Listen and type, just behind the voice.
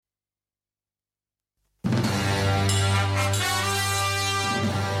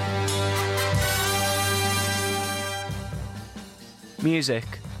Music.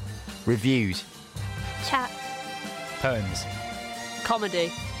 Reviews. Chat. Poems.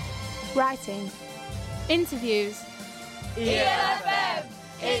 Comedy. Writing. Interviews. ELFM,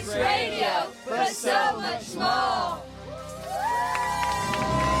 it's radio, but so much more.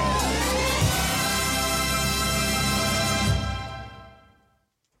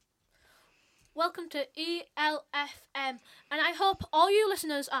 Welcome to ELFM, and I hope all you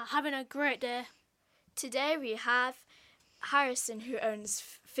listeners are having a great day. Today we have Harrison, who owns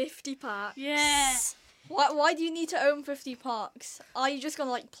 50 parks. Yeah. Why do you need to own 50 parks? Are you just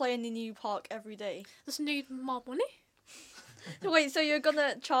gonna play in the new park every day? Just need more money. Wait, so you're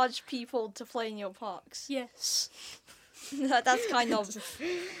gonna charge people to play in your parks? Yes. That's kind of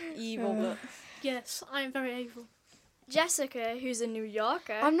evil, but... Yes, I am very evil. Jessica, who's a New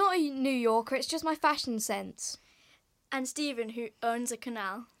Yorker. I'm not a New Yorker, it's just my fashion sense. And Stephen, who owns a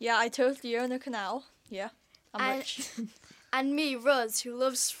canal. Yeah, I totally own a canal. Yeah, I'm And- rich. And me, Ruz, who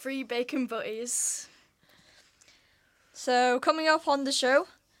loves free bacon butties. So, coming up on the show,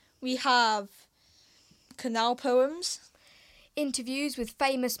 we have canal poems. Interviews with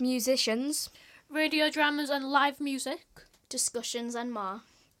famous musicians. Radio dramas and live music. Discussions and more.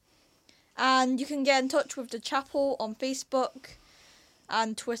 And you can get in touch with the Chapel on Facebook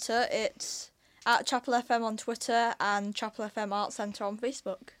and Twitter. It's at Chapel FM on Twitter and Chapel FM Arts Centre on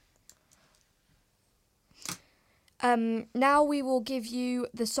Facebook. Now we will give you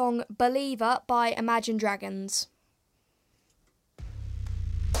the song Believer by Imagine Dragons.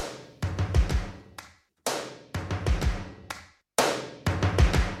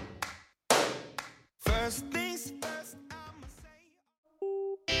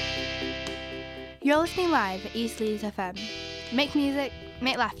 You're listening live at East Leeds FM. Make music,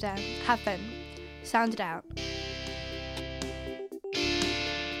 make laughter, have fun. Sound it out.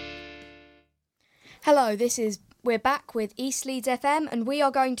 Hello, we're back with East Leeds FM and we are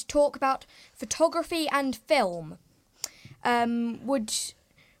going to talk about photography and film. Would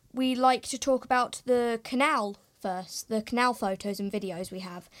we like to talk about the canal first, the canal photos and videos we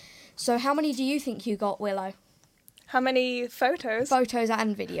have? So how many do you think you got, Willow? How many photos? Photos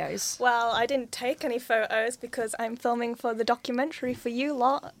and videos. Well, I didn't take any photos because I'm filming for the documentary for you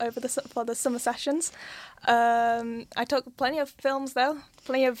lot for the summer sessions. I took plenty of films though,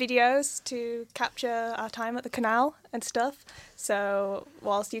 plenty of videos to capture our time at the canal and stuff. So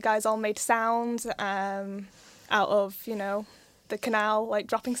whilst you guys all made sounds out of, the canal, like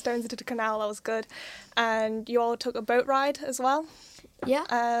dropping stones into the canal, that was good. And you all took a boat ride as well. Yeah.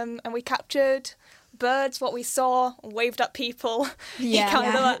 And we captured birds, what we saw, waved at people.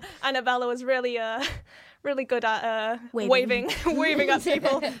 Yeah. Annabella was really good at waving at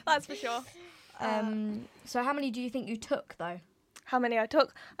people. That's for sure. So how many do you think you took though? How many I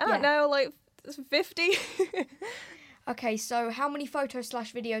took? I don't know, like 50. Okay, so how many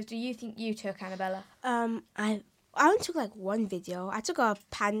photos/videos do you think you took, Annabella? I only took one video. I took one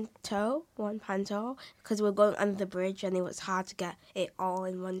panto, because we were going under the bridge and it was hard to get it all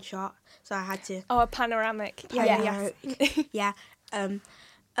in one shot. So I had to... Oh, a panoramic. Yeah. Yeah.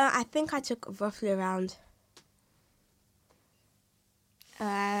 I think I took roughly around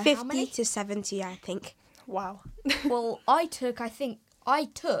 50 to 70, I think. Wow. Well, I took, and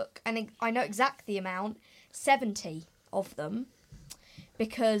I know exactly the amount, 70 of them.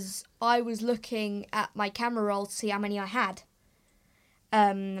 Because I was looking at my camera roll to see how many I had.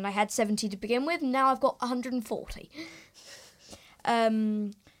 And I had 70 to begin with, and now I've got 140.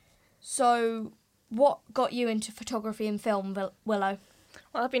 So what got you into photography and film, Willow?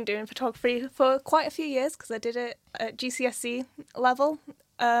 Well, I've been doing photography for quite a few years because I did it at GCSE level.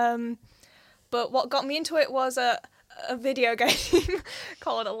 But what got me into it was a video game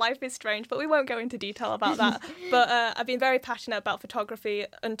called Life is Strange, but we won't go into detail about that. But I've been very passionate about photography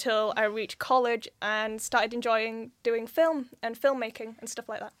until I reached college and started enjoying doing film and filmmaking and stuff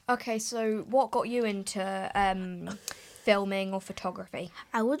like that. Okay, so what got you into filming or photography?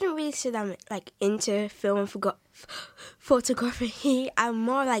 I wouldn't really say that I'm into film and photography. I'm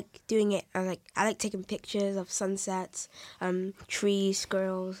more doing it. I like taking pictures of sunsets, trees,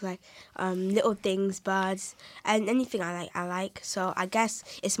 squirrels, little things, birds, and anything I like. So I guess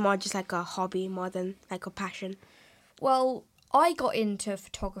it's more just a hobby more than a passion. Well, I got into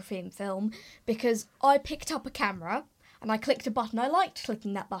photography and film because I picked up a camera and I clicked a button. I liked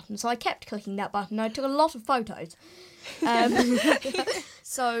clicking that button, so I kept clicking that button. I took a lot of photos.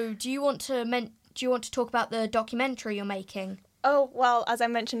 So, do you want to talk about the documentary you're making? Oh, well, as I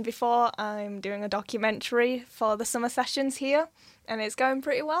mentioned before, I'm doing a documentary for the summer sessions here, and it's going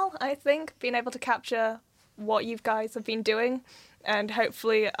pretty well, I think. Being able to capture what you guys have been doing, and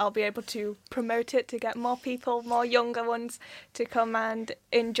hopefully I'll be able to promote it to get more people, more younger ones, to come and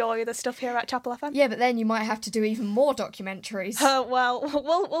enjoy the stuff here at Chapel FM. Yeah, but then you might have to do even more documentaries. Well,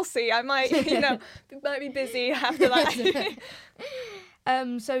 we'll see. I might, might be busy after that.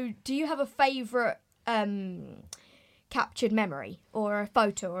 So do you have a favourite captured memory or a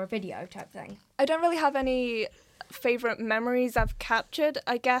photo or a video type thing? I don't really have any favourite memories I've captured,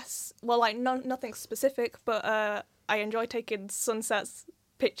 I guess. Well, like nothing specific, but I enjoy taking sunsets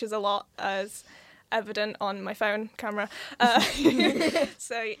pictures a lot, as evident on my phone camera.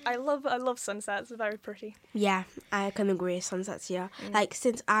 So I love sunsets. They're very pretty. Yeah, I can agree. Sunsets, yeah. Like,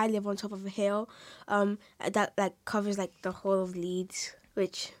 since I live on top of a hill, that like covers like the whole of Leeds,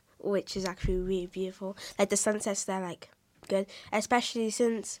 which is actually really beautiful. Like, the sunsets there, like, good. Especially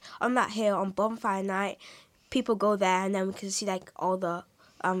since on that hill on bonfire night, people go there and then we can see like all the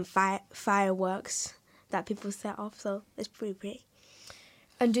fireworks that people set off. So it's pretty pretty.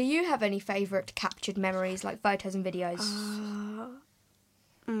 And do you have any favourite captured memories, like photos and videos?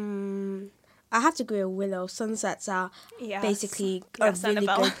 I have to agree with Willow. Sunsets are basically a really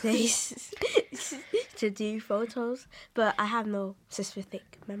good place to do photos, but I have no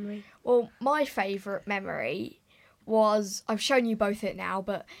specific memory. Well, my favourite memory was, I've shown you both it now,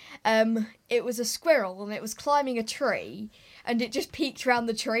 but it was a squirrel and it was climbing a tree and it just peeked around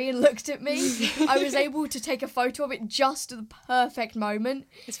the tree and looked at me. I was able to take a photo of it just at the perfect moment.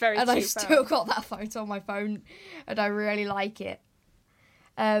 It's very and cute. I've still got that photo on my phone and I really like it.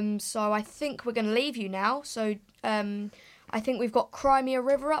 So I think we're going to leave you now. So I think we've got Crimea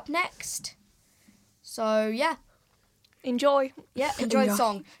River up next. So yeah. Enjoy. Yeah, enjoy the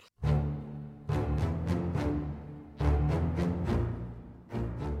song.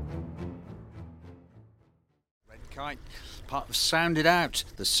 Kite, part of Sound It Out,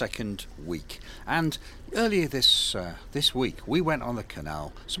 the second week. And earlier this week, we went on the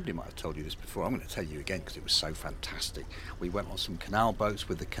canal. Somebody might have told you this before. I'm going to tell you again because it was so fantastic. We went on some canal boats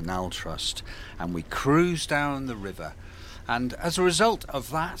with the Canal Trust and we cruised down the river. And as a result of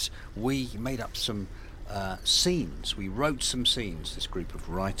that, we made up some scenes. We wrote some scenes, this group of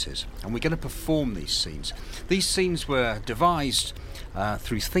writers, and we're going to perform these scenes. These scenes were devised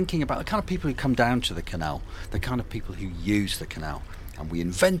through thinking about the kind of people who come down to the canal, the kind of people who use the canal, and we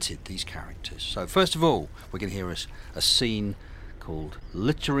invented these characters. So first of all, we're going to hear a scene called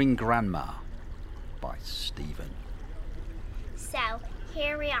Littering Grandma by Stephen. So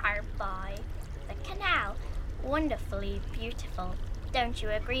here we are by the canal, wonderfully beautiful. Don't you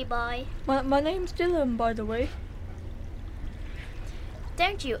agree, boy? My name's Dylan, by the way.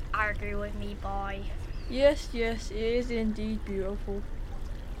 Don't you argue with me, boy. Yes, it is indeed beautiful.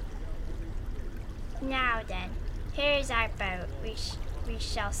 Now then, here's our boat. We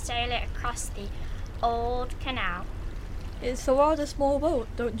shall sail it across the old canal. It's a rather small boat,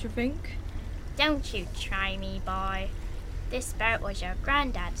 don't you think? Don't you try me, boy. This boat was your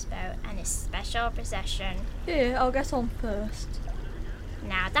granddad's boat and his special possession. Here, I'll get on first.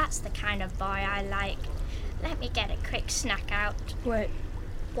 Now that's the kind of boy I like. Let me get a quick snack out. Wait,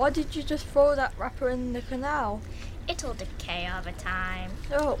 why did you just throw that wrapper in the canal? It'll decay over time.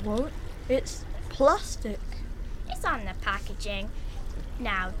 No, it won't. It's plastic. It's on the packaging.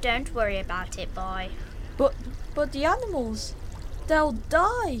 Now don't worry about it, boy. But the animals, they'll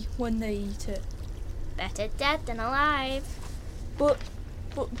die when they eat it. Better dead than alive. But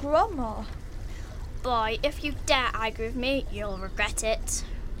Grandma. Boy, if you dare argue with me, you'll regret it.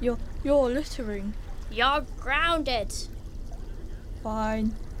 You're littering. You're grounded.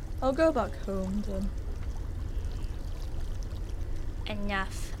 Fine. I'll go back home then.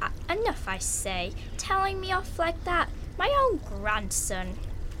 Enough, I say. Telling me off like that. My own grandson.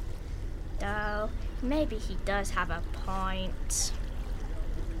 Though, maybe he does have a point.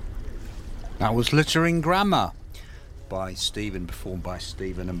 That was Littering Grandma by Stephen, performed by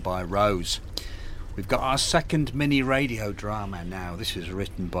Stephen and by Rose. We've got our second mini radio drama now. This is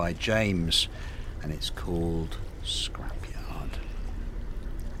written by James and it's called Scrapyard.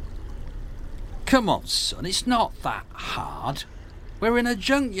 Come on, son, it's not that hard. We're in a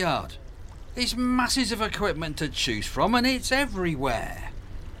junkyard. There's masses of equipment to choose from and it's everywhere.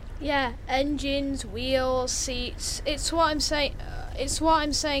 Yeah, engines, wheels, seats. It's what I'm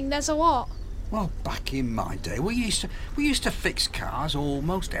saying. There's a lot. Well, back in my day, we used to fix cars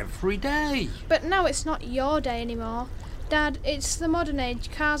almost every day. But now it's not your day anymore. Dad, it's the modern age.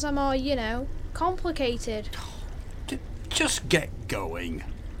 Cars are more, complicated. Just get going.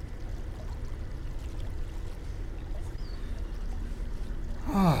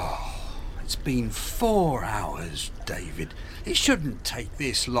 Oh, it's been 4 hours, David. It shouldn't take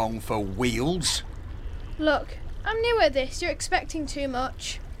this long for wheels. Look, I'm new at this. You're expecting too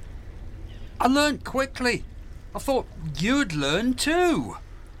much. I learnt quickly. I thought you'd learn too.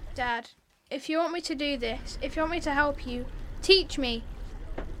 Dad, if you want me to do this, if you want me to help you, teach me.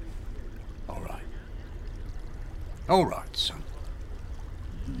 All right, son.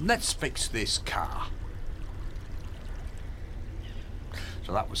 Let's fix this car.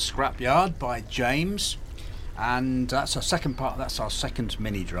 So that was Scrapyard by James. And that's our second part. That's our second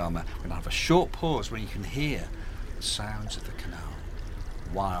mini drama. We're going to have a short pause where you can hear the sounds of the canal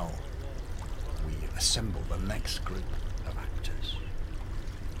while we assemble the next group of actors.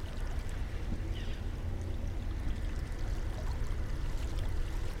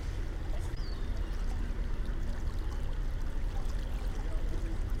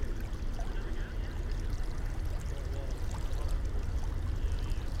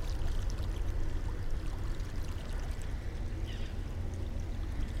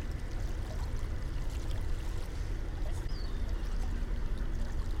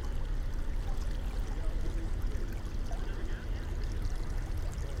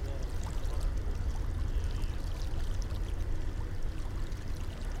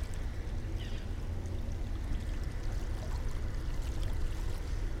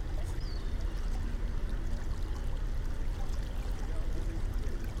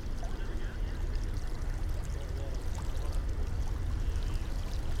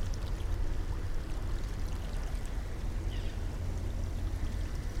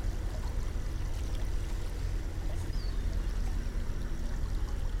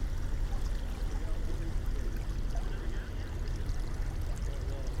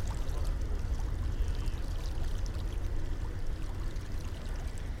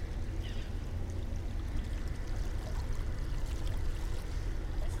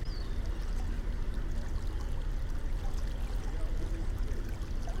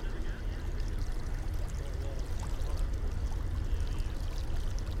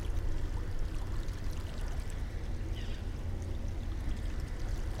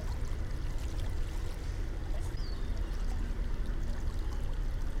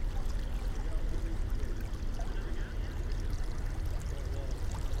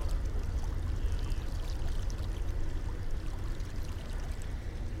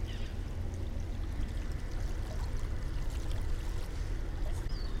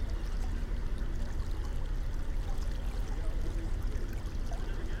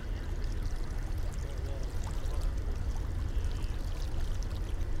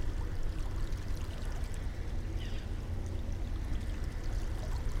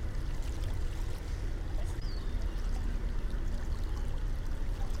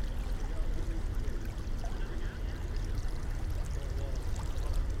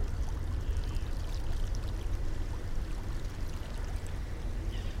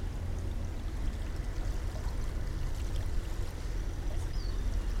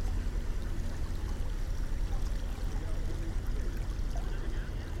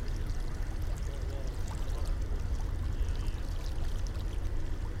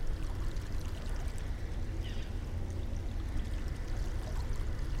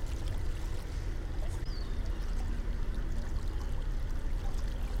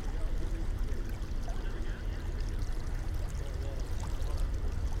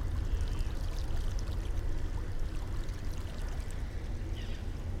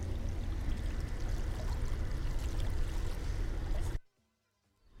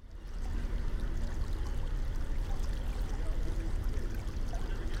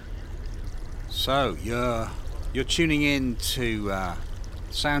 So you're tuning in to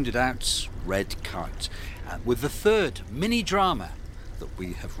Sounded Out's Red Kite with the third mini drama that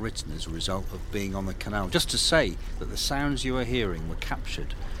we have written as a result of being on the canal. Just to say that the sounds you are hearing were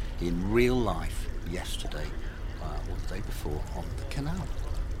captured in real life yesterday or the day before on the canal.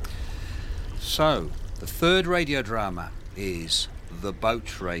 So the third radio drama is The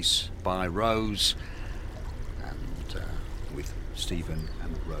Boat Race by Rose, and with Stephen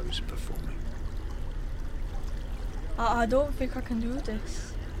and Rose performing. I don't think I can do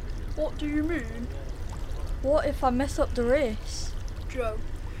this. What do you mean? What if I mess up the race? Joe,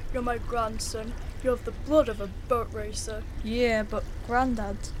 you're my grandson. You have the blood of a boat racer. Yeah, but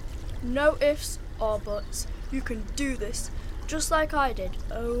Grandad. No ifs or buts. You can do this, just like I did,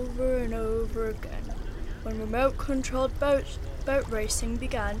 over and over again. When remote-controlled boat racing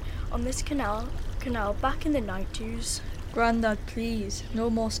began on this canal back in the 90s. Grandad, please,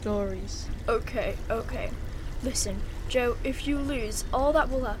 no more stories. Okay. Listen, Joe, if you lose, all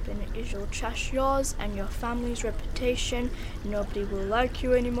that will happen is you'll trash yours and your family's reputation. Nobody will like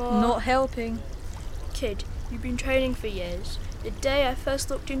you anymore. Not helping. Kid, you've been training for years. The day I first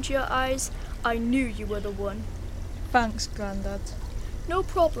looked into your eyes, I knew you were the one. Thanks, Grandad. No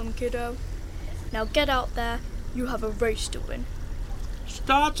problem, kiddo. Now get out there. You have a race to win.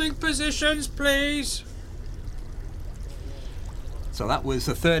 Starting positions, please. So that was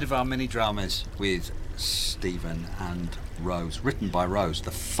the third of our mini dramas with Stephen and Rose, written by Rose.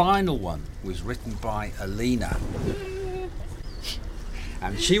 The final one was written by Alina.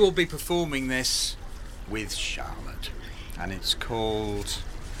 And she will be performing this with Charlotte. And it's called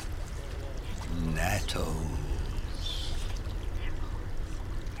Nettles.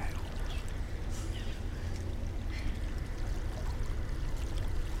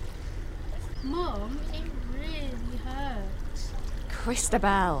 Mum, it really hurts.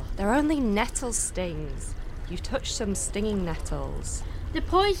 Christabel, they're only nettle stings. You touched some stinging nettles. They're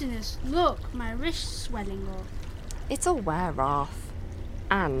poisonous. Look, my wrist's swelling up. It'll wear off.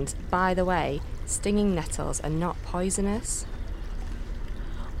 And, by the way, stinging nettles are not poisonous.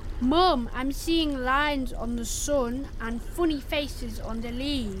 Mum, I'm seeing lines on the sun and funny faces on the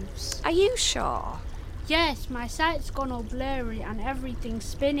leaves. Are you sure? Yes, my sight's gone all blurry and everything's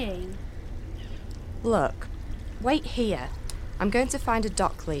spinning. Look, wait here. I'm going to find a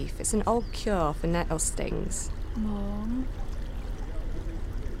dock leaf. It's an old cure for nettle stings. Mum.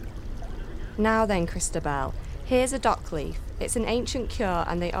 Now then, Christabel, here's a dock leaf. It's an ancient cure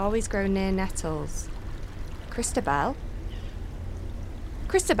and they always grow near nettles. Christabel?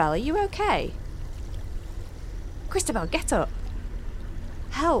 Christabel, are you okay? Christabel, get up.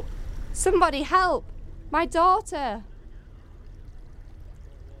 Help! Somebody help! My daughter!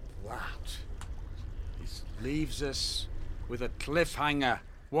 That leaves us with a cliffhanger.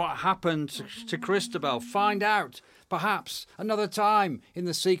 What happened to Christabel? Find out, perhaps, another time in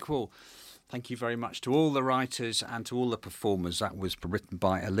the sequel. Thank you very much to all the writers and to all the performers. That was written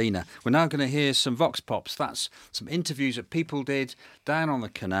by Alina. We're now going to hear some Vox Pops. That's some interviews that people did down on the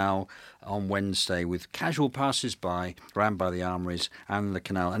canal on Wednesday with casual passers-by around by the armories and the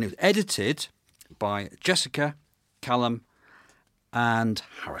canal. And it was edited by Jessica, Callum and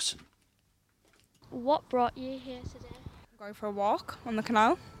Harrison. What brought you here today? Going for a walk on the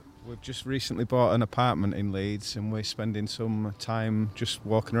canal. We've just recently bought an apartment in Leeds and we're spending some time just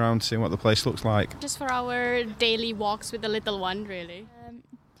walking around, seeing what the place looks like. Just for our daily walks with the little one, really.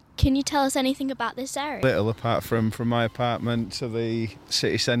 Can you tell us anything about this area? Little, apart from my apartment to the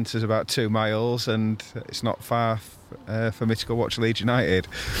city centre is about 2 miles and it's not far for me to go watch Leeds United.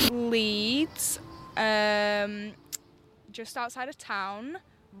 Leeds, just outside of town,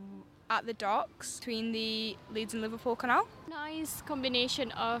 at the docks between the Leeds and Liverpool Canal. Nice combination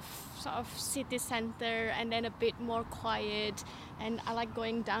of sort of city centre and then a bit more quiet, and I like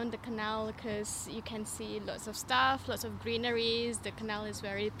going down the canal because you can see lots of stuff, lots of greeneries. The canal is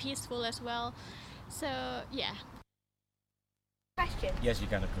very peaceful as well, so yeah. Question. Yes, you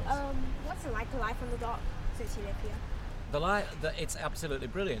can, of course. What's it like life on the dock since you live here? It's absolutely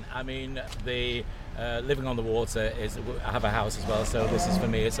brilliant. I mean, the living on the water is. I have a house as well, so this is for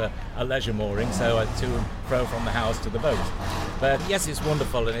me. It's a leisure mooring, so to and fro from the house to the boat. But yes, it's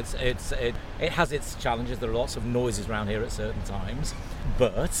wonderful, and it has its challenges. There are lots of noises around here at certain times,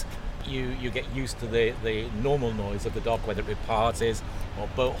 but you get used to the normal noise of the dock, whether it be parties or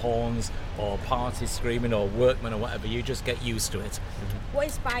boat horns or parties screaming or workmen or whatever. You just get used to it. What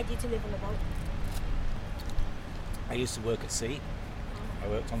inspired you to live on the boat? I used to work at sea. I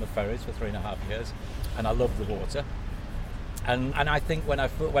worked on the ferries for 3.5 years, and I loved the water. And I think when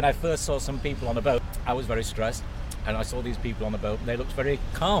I first saw some people on a boat, I was very stressed, and I saw these people on the boat, and they looked very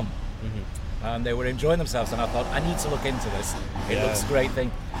calm, and they were enjoying themselves. And I thought, I need to look into this. It looks a great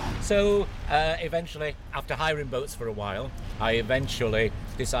thing. So eventually, after hiring boats for a while, I eventually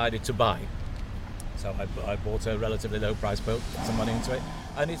decided to buy. So I bought a relatively low-priced boat, put some money into it,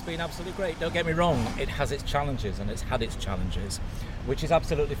 and it's been absolutely great. Don't get me wrong, it has its challenges, and it's had its challenges, which is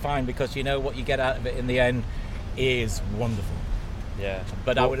absolutely fine, because you know what you get out of it in the end is wonderful. Yeah.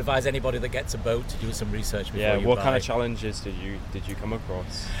 But I would advise anybody that gets a boat to do some research before you buy. Yeah, what kind of challenges did you come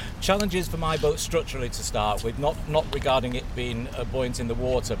across? Challenges for my boat structurally to start with, not regarding it being buoyant in the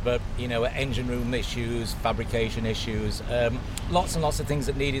water, but engine room issues, fabrication issues, lots and lots of things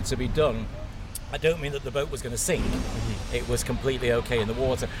that needed to be done. I don't mean that the boat was going to sink. It was completely okay in the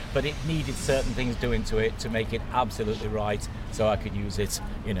water, but it needed certain things doing to it to make it absolutely right, so I could use it,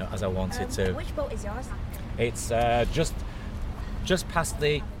 as I wanted to. Which boat is yours? It's just past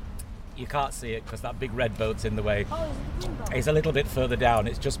the. You can't see it because that big red boat's in the way. Oh, is it the green boat? It's a little bit further down.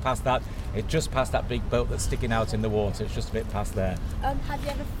 It's just past that. It's just past that big boat that's sticking out in the water. It's just a bit past there. Have you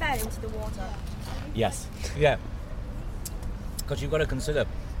ever fell into the water? Yes. Yeah. Because you've got to consider.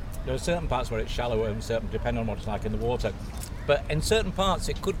 There are certain parts where it's shallower and certain, depending on what it's like in the water. but in certain parts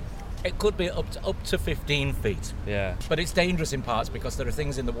it could be up to 15 feet. Yeah. But it's dangerous in parts because there are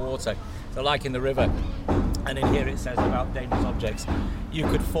things in the water. So like in the river, and in here it says about dangerous objects. You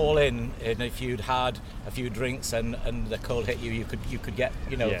could fall in if you'd had a few drinks and the cold hit you. You could get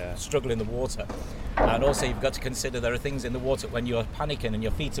struggle in the water. And also you've got to consider there are things in the water when you're panicking and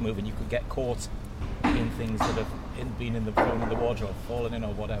your feet are moving. You could get caught in things that have been thrown in the water or fallen in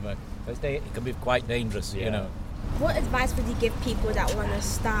or whatever. It can be quite dangerous, you know. What advice would you give people that want to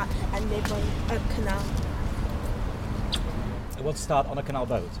start and live on a canal? They want to start on a canal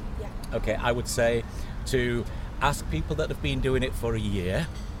boat? Yeah. Okay, I would say to ask people that have been doing it for a year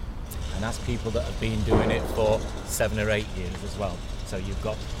and ask people that have been doing it for 7 or 8 years as well. So you've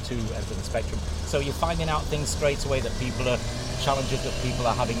got two ends of the spectrum. So you're finding out things straight away that challenges that people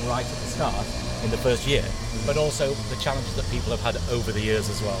are having right at the start in the first year, but also the challenges that people have had over the years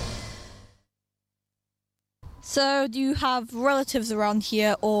as well. So, do you have relatives around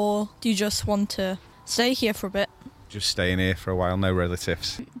here, or do you just want to stay here for a bit? Just staying here for a while, no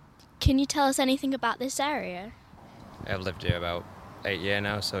relatives. Can you tell us anything about this area? I've lived here about 8 years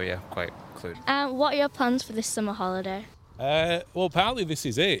now, so yeah, quite clued. What are your plans for this summer holiday? Well, partly this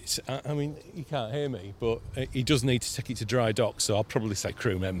is it. I mean, you can't hear me, but he does need to take it to dry dock, so I'll probably say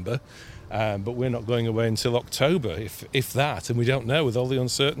crew member. But we're not going away until October, if that, and we don't know with all the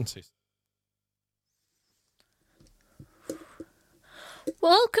uncertainties.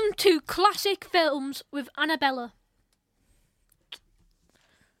 Welcome to Classic Films with Annabella.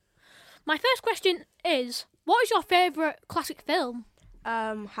 My first question is, what is your favourite classic film?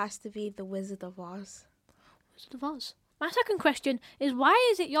 Has to be The Wizard of Oz. Wizard of Oz. My second question is, why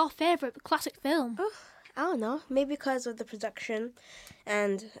is it your favourite classic film? I don't know. Maybe because of the production,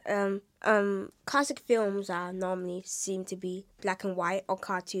 and classic films are normally seem to be black and white or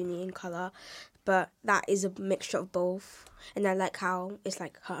cartoony in colour, but that is a mixture of both. And I like how it's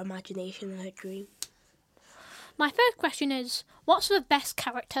like her imagination and her dream. My third question is, what's the best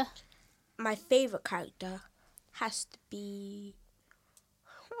character? My favourite character has to be...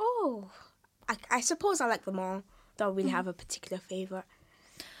 I suppose I like them all. Don't really have a particular favourite.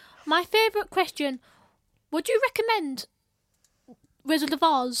 My favourite question, would you recommend Wizard of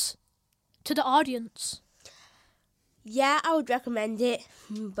Oz to the audience? Yeah, I would recommend it,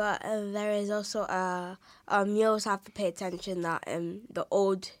 but there is also you also have to pay attention that the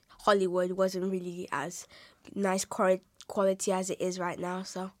old Hollywood wasn't really as nice quality as it is right now.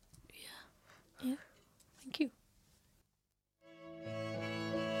 So yeah, thank you.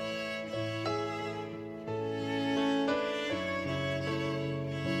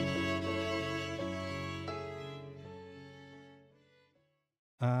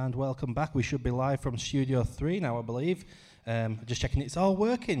 And welcome back. We should be live from Studio 3 now, I believe. Just checking it's all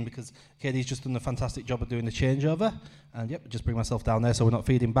working because Katie's just done a fantastic job of doing the changeover. And yep, just bring myself down there so we're not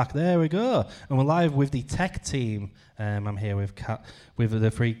feeding back. There we go. And we're live with the tech team. I'm here with Kat, with the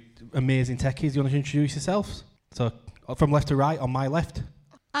three amazing techies. Do you want to introduce yourselves? So from left to right, on my left.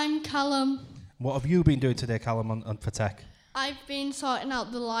 I'm Callum. What have you been doing today, Callum, for tech? I've been sorting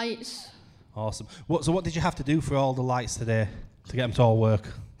out the lights. Awesome. So what did you have to do for all the lights today to get them to all work?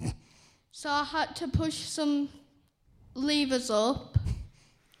 So I had to push some levers up.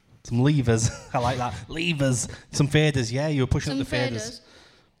 Some levers. I like that. Levers. Some faders. Yeah, you were pushing up the faders.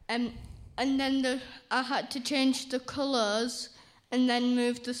 And then I had to change the colours and then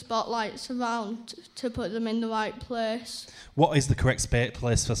move the spotlights around to put them in the right place. What is the correct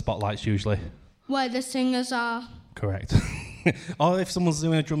place for spotlights usually? Where the singers are. Correct. Or if someone's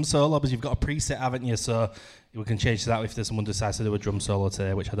doing a drum solo, because you've got a preset, haven't you? So we can change that if someone decides to do a drum solo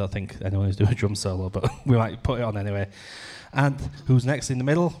today, which I don't think anyone is doing a drum solo, but we might put it on anyway. And who's next in the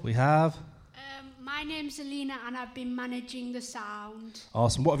middle? We have... My name's Alina and I've been managing the sound.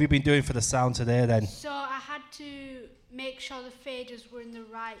 Awesome. What have you been doing for the sound today then? So I had to make sure the faders were in the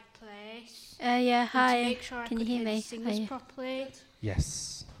right place. Yeah, hi. To make sure Can I you could hear hear me? the singers Hiya. properly.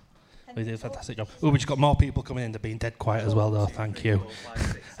 Yes. We did a fantastic job. Oh, we just got more people coming in. They're being dead quiet as well, though. Thank you.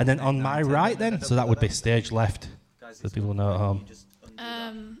 And then on my right, then, so that would be stage left, so people know at home.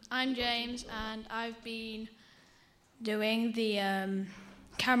 I'm James, and I've been doing the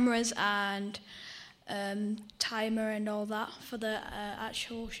cameras and timer and all that for the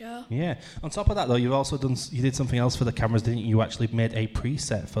actual show. Yeah. On top of that, though, you did something else for the cameras, didn't you? You actually made a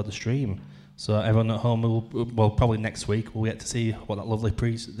preset for the stream. So everyone at home will probably next week we'll get to see what that lovely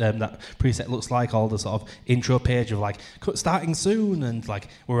that preset looks like. All the sort of intro page of like starting soon, and like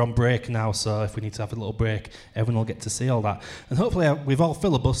we're on break now. So if we need to have a little break, everyone will get to see all that. And hopefully we've all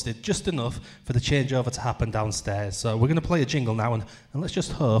filibustered just enough for the changeover to happen downstairs. So we're going to play a jingle now, and let's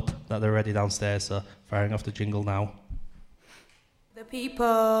just hope that they're ready downstairs. So firing off the jingle now. The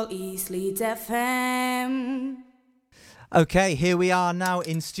people, East Leeds FM. Okay, here we are now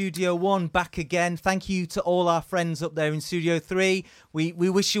in Studio 1, back again. Thank you to all our friends up there in Studio 3. We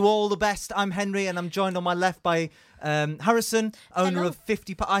wish you all the best. I'm Henry, and I'm joined on my left by Harrison, owner of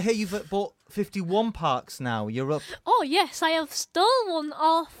 50... I hear you've bought 51 parks now. You're up... Oh, yes, I have stolen one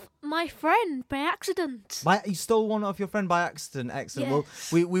off my friend by accident. You stole one off your friend by accident. Excellent.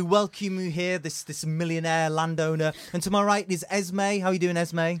 Yes. Well, we welcome you here, this millionaire landowner. And to my right is Esme. How are you doing,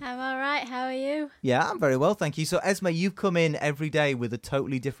 Esme? I'm all right. How are you? Yeah, I'm very well, thank you. So, Esme, you've come in every day with a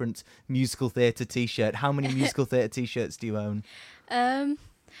totally different musical theatre T-shirt. How many musical theatre T-shirts do you own?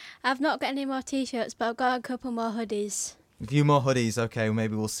 I've not got any more T-shirts, but I've got a couple more hoodies. A few more hoodies, okay, well,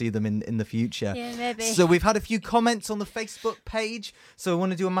 maybe we'll see them in the future. Yeah, maybe. So we've had a few comments on the Facebook page, so I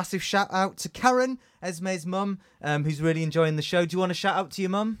want to do a massive shout out to Karen, Esme's mum, who's really enjoying the show. Do you want to shout out to your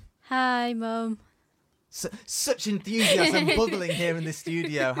mum? Hi, Mum. Such enthusiasm bubbling here in the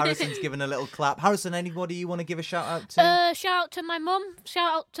studio. Harrison's given a little clap. Harrison, anybody you want to give a shout out to? Shout out to my mum,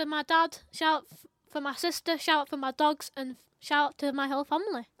 shout out to my dad, shout out for my sister, shout out for my dogs, and shout out to my whole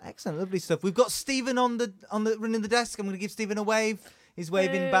family. Excellent, lovely stuff. We've got Stephen on the running the desk. I'm going to give Stephen a wave. He's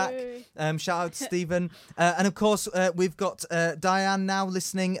waving back. Shout out to Stephen. And of course, we've got Diane now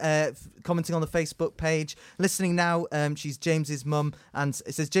listening, commenting on the Facebook page. Listening now, she's James's mum, and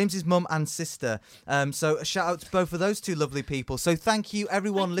it says James's mum and sister. So a shout out to both of those two lovely people. So thank you,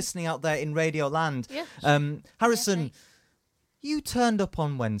 everyone listening out there in Radio Land. Yeah. Harrison, you turned up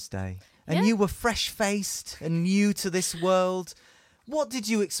on Wednesday. And you were fresh-faced and new to this world. What did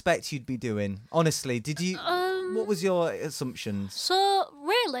you expect you'd be doing? Honestly, did you? What was your assumptions? So,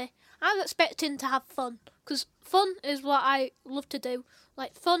 really, I was expecting to have fun. Because fun is what I love to do.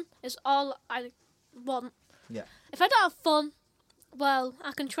 Like, fun is all I want. Yeah. If I don't have fun, well,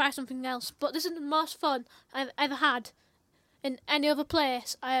 I can try something else. But this is the most fun I've ever had in any other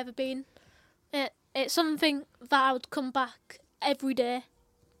place I've ever been. It's something that I would come back every day.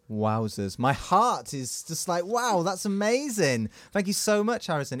 Wowzers. My heart is just like, wow, that's amazing. Thank you so much,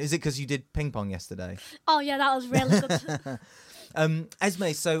 Harrison. Is it because you did ping pong yesterday? Oh, yeah, that was really good.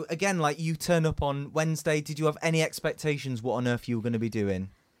 Esme, so again, like you turn up on Wednesday. Did you have any expectations what on earth you were going to be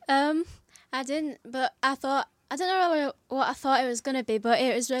doing? I didn't, but I don't know what I thought it was going to be, but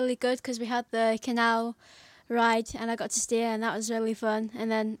it was really good because we had the canal ride and I got to stay and that was really fun,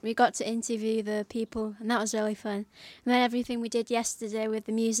 and then we got to interview the people and that was really fun, and then everything we did yesterday with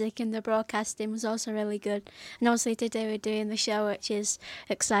the music and the broadcasting was also really good, and obviously today we're doing the show, which is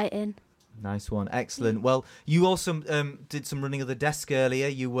exciting. Nice one, excellent. Well, you also did some running of the desk earlier.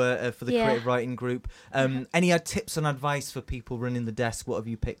 You were for the creative writing group. Any tips and advice for people running the desk? What have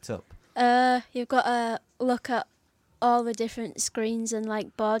you picked up? You've got to look at all the different screens and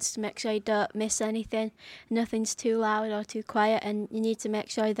like boards to make sure you don't miss anything. Nothing's too loud or too quiet, and you need to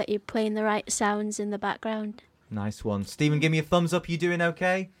make sure that you're playing the right sounds in the background. Nice one. Stephen, give me a thumbs up. You doing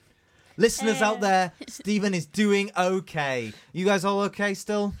okay? Listeners out there, Stephen is doing okay. You guys all okay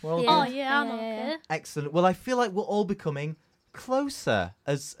still? Oh, yeah, I'm okay. Excellent. Well, I feel like we're all becoming closer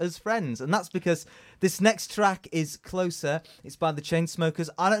as friends, and that's because this next track is Closer. It's by the Chainsmokers.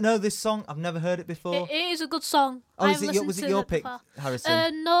 I don't know this song. I've never heard it before. It is a good song. Oh, was it your pick,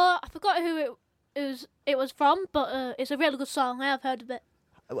 Harrison? No, I forgot who it was from, but it's a really good song. I have heard of it.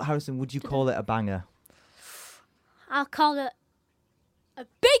 Harrison, would you call it a banger? I'll call it a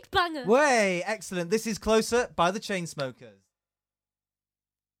big banger. Way, excellent. This is Closer by the Chainsmokers.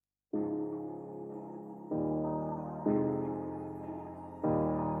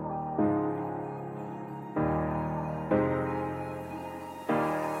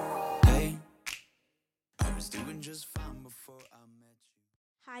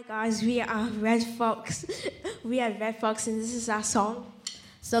 Hi guys, we are Red Fox. We are Red Fox, and this is our song.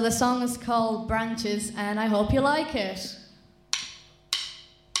 So the song is called Branches, and I hope you like it.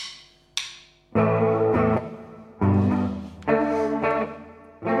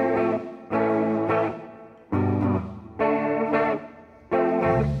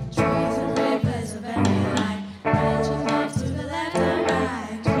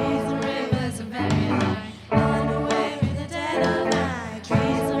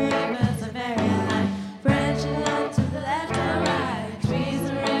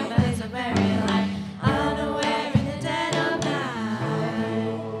 Dead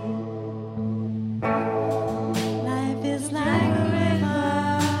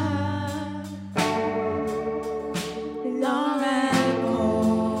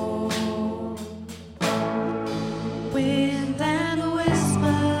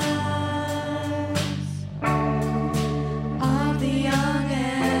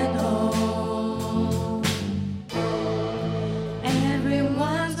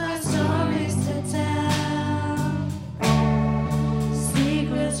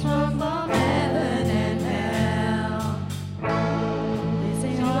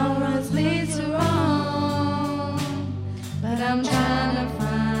trying to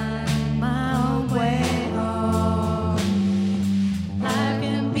find my own way home. Life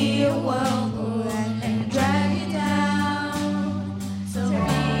can be a whirlpool and drag you down. So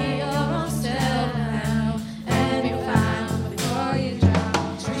be your own self now and be fine before you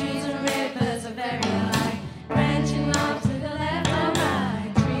drown. Trees and rivers are very alike, branching off to the left or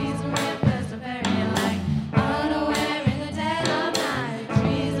right. Trees and rivers are very alike, unaware in the dead of night.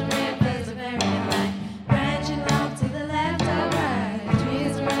 Trees and rivers are very alike, branching off to the left or right.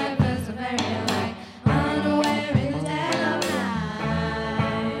 Trees and rivers are very alike, unaware in the dead of night.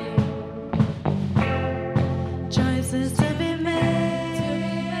 Choices to be made,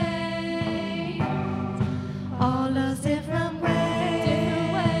 all those different ways.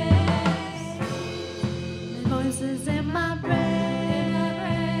 Voices in my brain,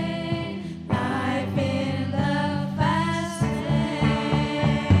 life in the fast lane.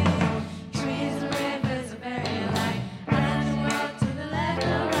 Trees and rivers are very alike, running road to the left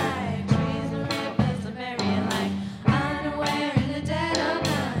or right. Trees and rivers are very alike, unaware in the dead of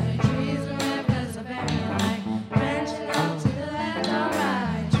night. Trees and rivers are very alike, branching off to the left or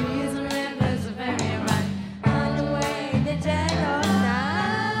right. Trees and rivers are very alike, unaware in the dead of night.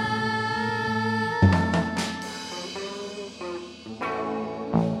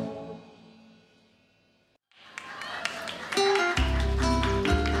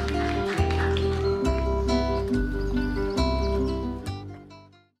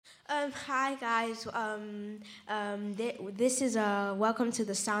 Hi guys. This is welcome to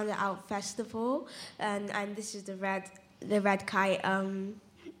the Sound It Out Festival, and this is the Red Kite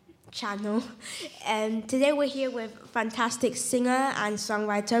channel. And today we're here with fantastic singer and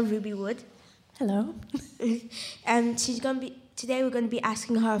songwriter Ruby Wood. Hello. And today we're going to be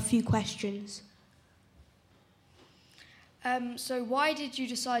asking her a few questions. So why did you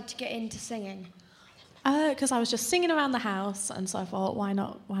decide to get into singing? Because I was just singing around the house, and so I thought, why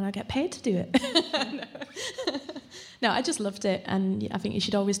not get paid to do it? No, I just loved it, and I think you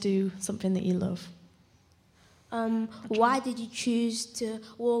should always do something that you love. Why did you choose to?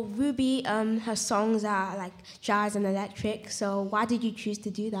 Well, Ruby, her songs are like jazz and electric. So why did you choose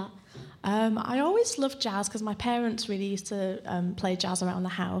to do that? I always loved jazz because my parents really used to play jazz around the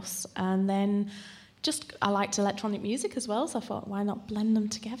house, and then I liked electronic music as well. So I thought, why not blend them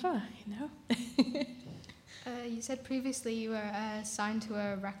together? You know. You said previously you were signed to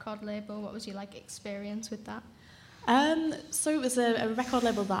a record label. What was your experience with that? So it was a record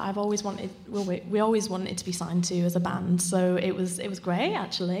label that I've always wanted. Well, we always wanted to be signed to as a band. So it was great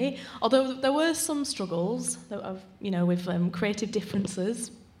actually. Although there were some struggles, with creative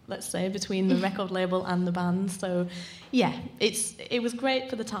differences, let's say, between the record label and the band. So yeah, it was great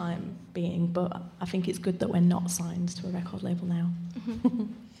for the time being. But I think it's good that we're not signed to a record label now. Mm-hmm.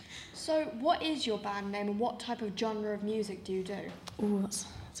 So what is your band name and what type of genre of music do you do? Oh, that's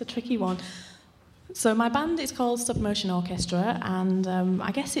a tricky one. So my band is called Submotion Orchestra, and I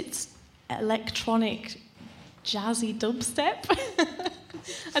guess it's electronic, jazzy dubstep.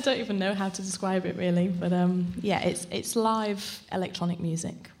 I don't even know how to describe it really, but it's live electronic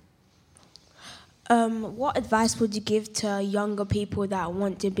music. What advice would you give to younger people that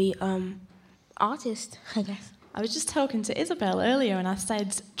want to be artists, I guess? I was just talking to Isabel earlier, and I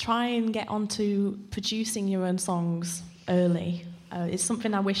said try and get onto producing your own songs early. It's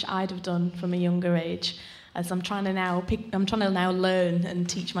something I wish I'd have done from a younger age, as I'm trying to now learn and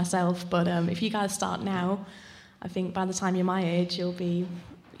teach myself. But if you guys start now, I think by the time you're my age, you'll be,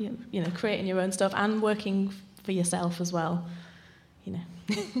 creating your own stuff and working for yourself as well.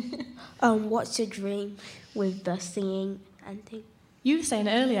 What's your dream with the singing and things? You were saying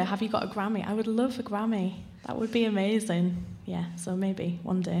earlier, have you got a Grammy? I would love a Grammy. That would be amazing. Yeah, so maybe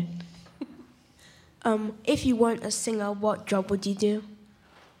one day. If you weren't a singer, what job would you do?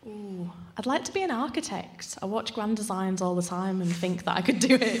 Ooh, I'd like to be an architect. I watch Grand Designs all the time and think that I could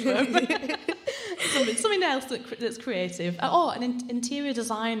do it. something else that's creative. An interior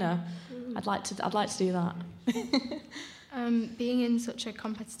designer. I'd like to do that. Being in such a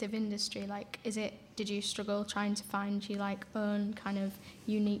competitive industry, did you struggle trying to find your own kind of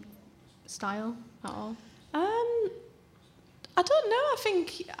unique style at all? I don't know. I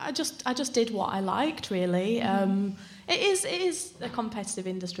think I just did what I liked, really. It is a competitive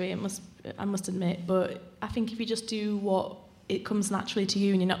industry. I must admit, but I think if you just do what it comes naturally to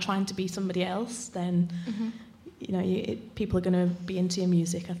you, and you're not trying to be somebody else, then people are going to be into your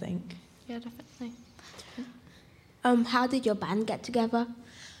music, I think. Yeah, definitely. How did your band get together?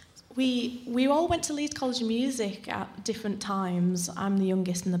 We all went to Leeds College of Music at different times. I'm the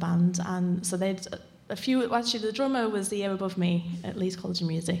youngest in the band, and so they'd a few. Actually, the drummer was the year above me at Leeds College of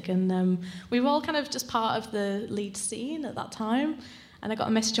Music, and we were all kind of just part of the Leeds scene at that time. And I got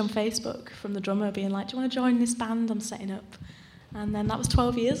a message on Facebook from the drummer being like, do you want to join this band I'm setting up? And then that was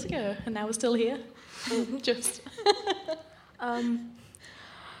 12 years ago, and now we're still here. Just.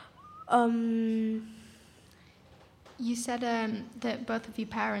 You said that both of your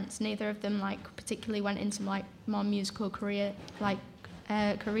parents, neither of them like particularly went into like more musical careers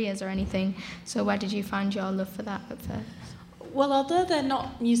or anything. So where did you find your love for that at first? Well, although they're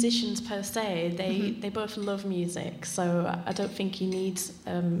not musicians per se, they both love music. So I don't think you need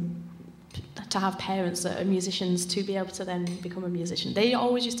to have parents that are musicians to be able to then become a musician. They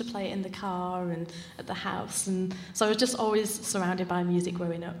always used to play it in the car and at the house, and so I was just always surrounded by music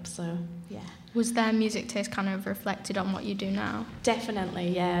growing up. So yeah. Was their music taste kind of reflected on what you do now? Definitely,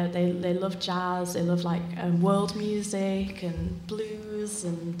 yeah. They love jazz. They love like world music and blues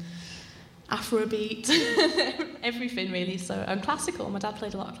and Afrobeat, everything really. So classical. My dad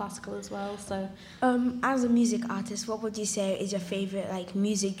played a lot of classical as well. So as a music artist, what would you say is your favorite like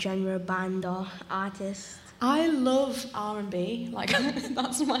music genre, band or artist? I love R&B. Like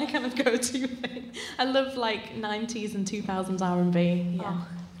that's my kind of go-to thing. I love like 90s and 2000s R&B. Yeah. Oh.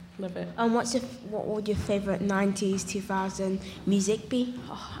 Love it. And what would your favourite 90s, 2000 music be?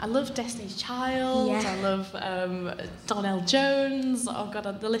 Oh, I love Destiny's Child. Yeah. I love Donnell Jones. Oh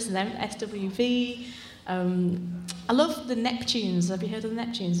God, the list of them. SWV. I love the Neptunes. Have you heard of the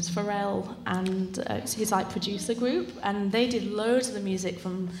Neptunes? It's Pharrell and it's his like producer group, and they did loads of the music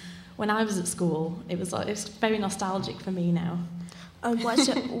from when I was at school. It's very nostalgic for me now.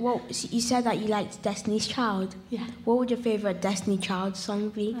 You said that you liked Destiny's Child. Yeah. What would your favourite Destiny Child song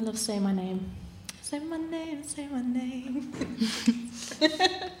be? I love Say My Name. Say my name, say my name.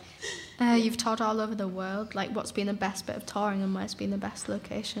 You've toured all over the world. Like, what's been the best bit of touring and where's been the best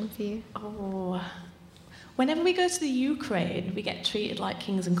location for you? Oh, whenever we go to the Ukraine, we get treated like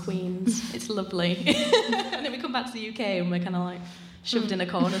kings and queens. It's lovely. And then we come back to the UK and we're kind of like shoved in a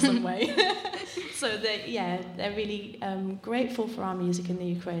corner some way. So they're really grateful for our music in the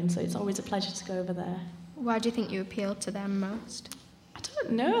Ukraine, so it's always a pleasure to go over there. Why do you think you appeal to them most? I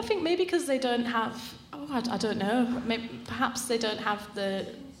don't know. I think maybe because they don't have... I don't know. Maybe, perhaps they don't have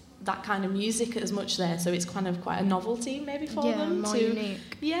that kind of music as much there, so it's kind of quite a novelty maybe for them. Yeah, more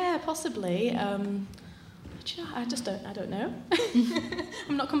unique. Yeah, possibly. But, you know, I don't know.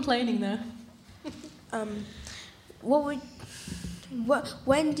 I'm not complaining though.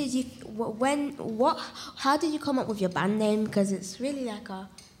 How did you come up with your band name? Because it's really like a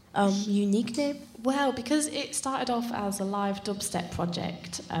unique name. Well, because it started off as a live dubstep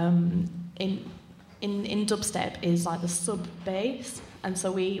project. In dubstep is like the sub bass, and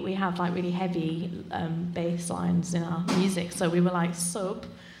so we have like really heavy bass lines in our music. So we were like sub,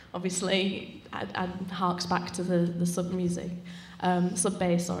 obviously, harks back to the sub music, sub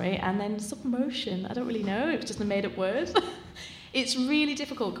bass, sorry, and then sub motion. I don't really know. It was just a made up word. It's really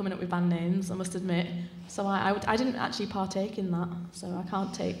difficult coming up with band names, I must admit. So I didn't actually partake in that, so I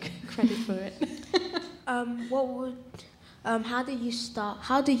can't take credit for it. How did you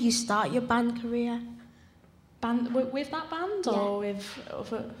start your band career? With that band, yeah. Or with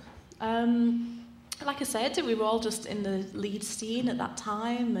like I said, we were all just in the Leeds scene at that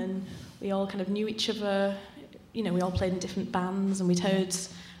time, and we all kind of knew each other. You know, we all played in different bands, and we'd heard,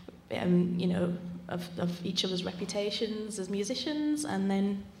 you know, of each other's reputations as musicians, and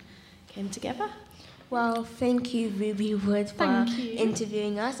then came together. Well, thank you, Ruby Wood, for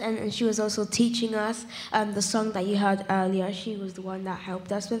interviewing us, and she was also teaching us the song that you heard earlier. She was the one that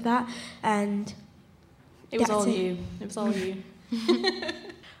helped us with that, and it was all you. It was all you.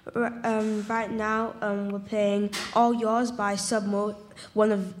 Right now, we're playing "All Yours" by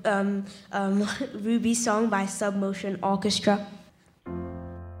one of Ruby's song by Submotion Orchestra.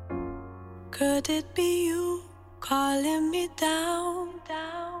 Could it be you calling me down,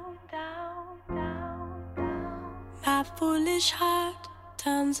 down, down, down, down? My foolish heart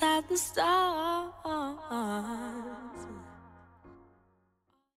turns at the stars.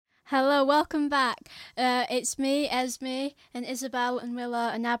 Hello, welcome back. It's me, Esme, and Isabel, and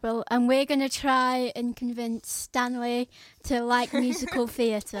Willa, and Abril, and we're going to try and convince Stanley to like musical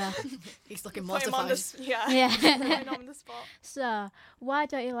theatre. He's looking mortified. Yeah. Putting on the spot. So, why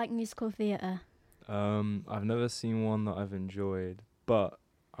don't you like musical theatre? I've never seen one that I've enjoyed, but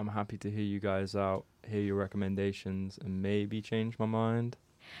I'm happy to hear you guys out, hear your recommendations, and maybe change my mind.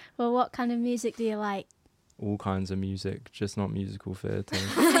 Well, what kind of music do you like? All kinds of music, just not musical theatre.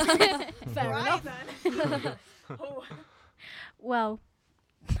 Fair enough. Then. Well,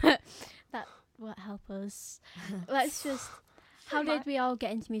 that won't help us. Let's just... How did we all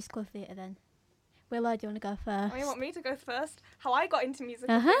get into musical theatre then? Willow, do you want to go first? Oh, you want me to go first? How I got into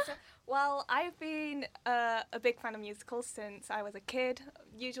musical theatre? Well, I've been a big fan of musicals since I was a kid.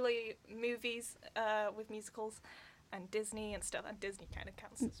 Usually movies with musicals and Disney and stuff. And Disney kind of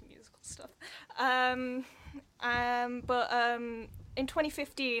counts as musical stuff. But in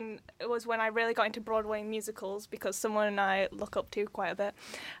 2015 it was when I really got into Broadway musicals because someone I look up to quite a bit.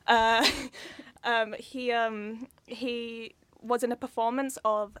 He was in a performance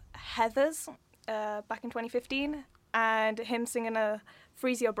of Heathers back in 2015, and him singing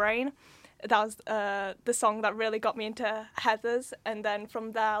Freeze Your Brain. That was the song that really got me into Heathers, and then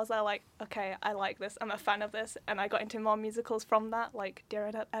from there I was like, okay, I like this, I'm a fan of this, and I got into more musicals from that, like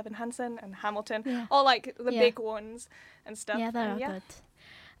Dear Evan Hansen and Hamilton, all like the big ones and stuff. Yeah, they're all good.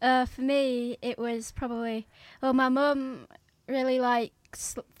 For me, it was probably, well, my mum really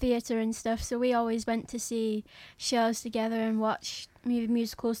likes theatre and stuff, so we always went to see shows together and watch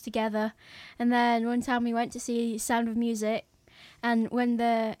musicals together. And then one time we went to see Sound of Music, and when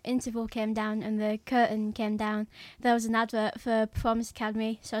the interval came down and the curtain came down, there was an advert for Performance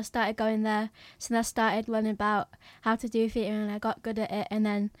Academy, so I started going there. So then I started learning about how to do theatre, and I got good at it. And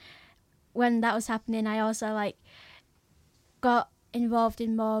then when that was happening, I also like got involved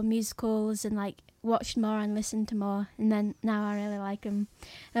in more musicals and like watched more and listened to more, and then now I really like them.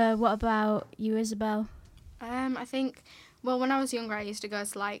 What about you, Isabel? I think, well, when I was younger, I used to go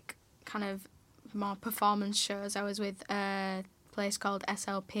to like kind of more performance shows. I was with a place called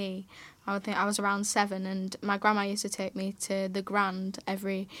SLP. I think I was around 7, and my grandma used to take me to the Grand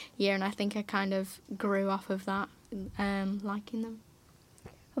every year, and I think I kind of grew off of that, liking them.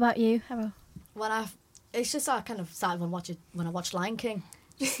 What about you, Harold? It's just I kind of started when I watched Lion King.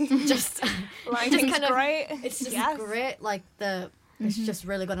 just Lion King's great. It's just great. Like it's just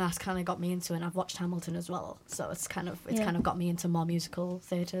really good, and that's kind of got me into it. And I've watched Hamilton as well, so it's kind of got me into more musical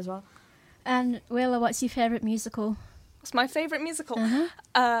theatre as well. And Willa, what's your favourite musical? What's my favourite musical?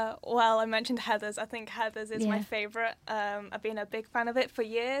 Well, I mentioned Heathers. I think Heathers is my favourite. I've been a big fan of it for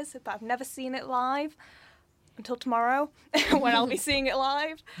years, but I've never seen it live until tomorrow when I'll be seeing it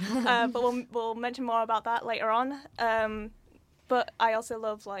live. But we'll mention more about that later on. But I also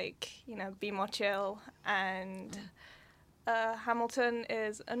love, like, Be More Chill, and Hamilton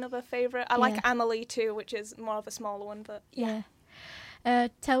is another favourite. I like Amelie too, which is more of a smaller one, but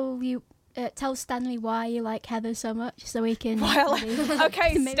Tell Stanley why you like Heather so much, so we can.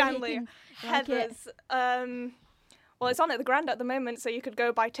 Okay, Stanley, Heathers. Well, it's on at the Grand at the moment, so you could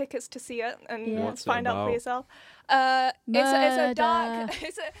go buy tickets to see it and find out for yourself. It's a dark.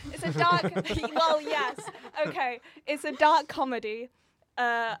 Well, yes. Okay, it's a dark comedy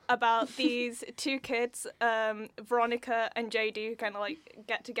about these two kids, Veronica and JD, who kind of like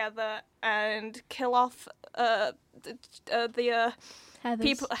get together and kill off the Heathers.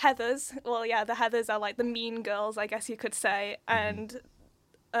 people. Heathers. Well, yeah, the Heathers are like the mean girls, I guess you could say, and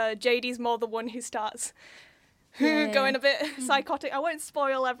JD's more the one who starts going a bit psychotic. I won't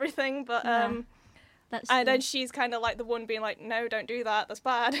spoil everything, but then she's kind of like the one being like, no, don't do that, that's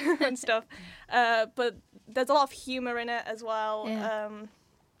bad and stuff. But there's a lot of humour in it as well.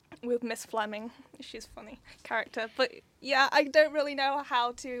 With Miss Fleming, she's a funny character. But yeah, I don't really know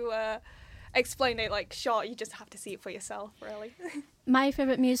how to explain it. Like, sure, you just have to see it for yourself, really. My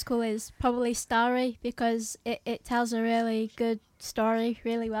favourite musical is probably Starry, because it tells a really good story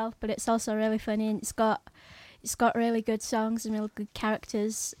really well, but it's also really funny, and it's got really good songs and really good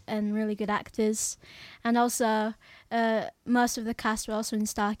characters and really good actors. And also, most of the cast were also in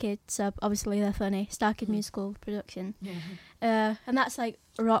Star Kid, so obviously they're funny. Star Kid musical production. And that's like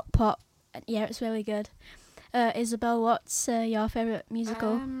rock pop. Yeah, it's really good. Isabel, what's your favourite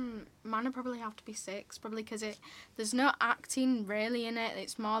musical? Mine would probably have to be Six, probably because there's no acting really in it.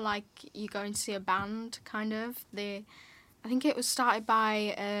 It's more like you're going to see a band, kind of. I think it was started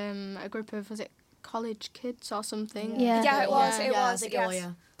by a group of, was it college kids or something? Yeah, it was.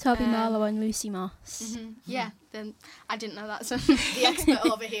 Toby Marlowe and Lucy Moss. Mm-hmm. Yeah, then I didn't know that. So the expert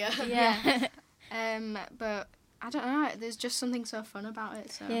over here. Yeah. But I don't know. There's just something so fun about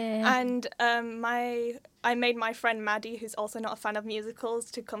it. So. Yeah. And I made my friend Maddie, who's also not a fan of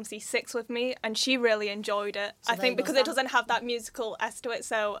musicals, to come see Six with me, and she really enjoyed it. So I think because it doesn't have that musical-esque to it.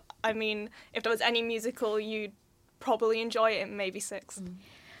 So I mean, if there was any musical you'd probably enjoy it, maybe Six.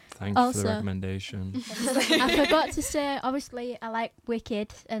 Thank you for the recommendation. I forgot to say, obviously, I like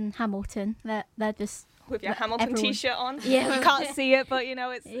Wicked and Hamilton. They're just with your Hamilton T-shirt on. Yeah, you can't see it, but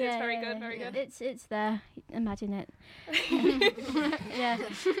it's very good, very good. It's there. Imagine it.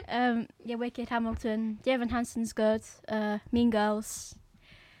 Wicked, Hamilton. Dear Evan Hansen's good. Mean Girls.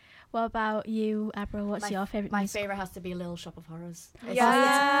 What about you, Abra? What's your favourite My musical? favourite has to be Little Shop of Horrors.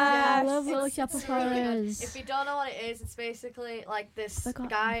 I love Little It's Shop of really good. Horrors. If you don't know what it is, it's basically like this Forgotten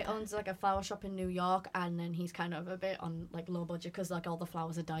guy owns like a flower shop in New York, and then he's kind of a bit on like low budget because like all the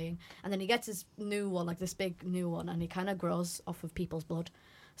flowers are dying, and then he gets his new one, like this big new one, and he kind of grows off of people's blood.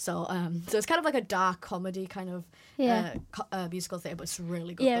 So so it's kind of like a dark comedy kind of musical thing, but it's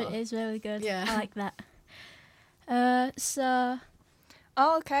really good. Yeah, though. it is really good. Yeah. I like that. So.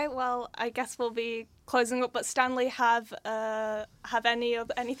 Oh, okay. Well, I guess we'll be closing up. But Stanley, have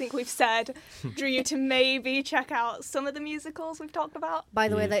anything we've said drew you to maybe check out some of the musicals we've talked about? By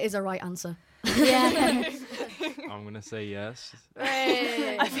the way, there is a right answer. Yeah. I'm gonna say yes.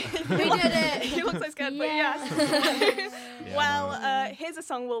 Hey, we did it. He looks so scared, but yes. Here's a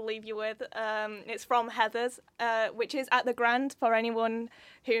song we'll leave you with. It's from Heathers, which is at the Grand for anyone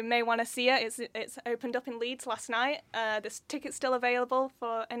who may want to see it. It's opened up in Leeds last night. This ticket's still available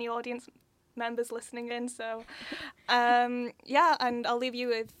for any audience members listening in. So, and I'll leave you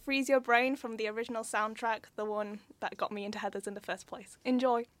with Freeze Your Brain from the original soundtrack, the one that got me into Heathers in the first place.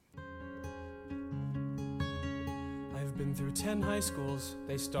 Enjoy. I've been through 10 high schools,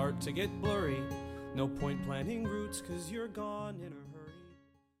 they start to get blurry. No point planning routes, cause you're gone in a hurry.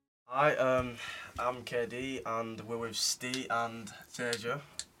 Hi, I'm KD, and we're with Steve and Teja,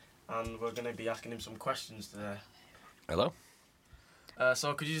 and we're going to be asking him some questions today. Hello.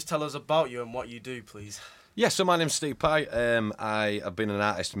 So could you just tell us about you and what you do, please? Yeah, so my name's Steve Pye. I have been an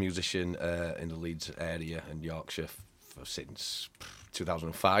artist and musician in the Leeds area and Yorkshire since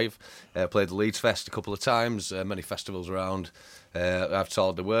 2005. Played the Leeds Fest a couple of times, many festivals around. I've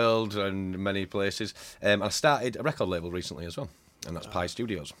toured the world and many places. I started a record label recently as well, and that's Pye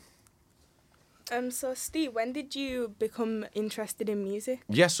Studios. So Steve, when did you become interested in music?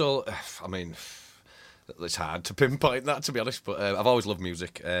 Yeah, so, I mean, it's hard to pinpoint that, to be honest, but I've always loved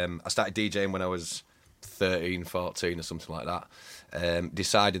music. I started DJing when I was 13, 14 or something like that.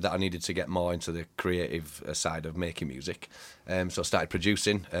 Decided that I needed to get more into the creative side of making music. So I started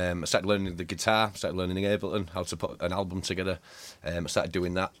producing. I started learning the guitar, started learning Ableton, how to put an album together. I started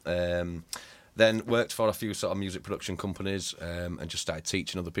doing that. Then worked for a few sort of music production companies and just started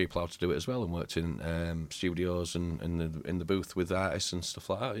teaching other people how to do it as well, and worked in studios and in the booth with artists and stuff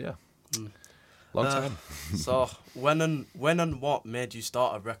like that, yeah. Long time. So when and what made you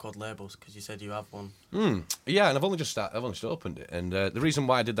start a record label? Because you said you have one. Yeah, and I've only just opened it, and the reason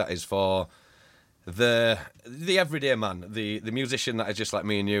why I did that is for the everyday man, the musician that is just like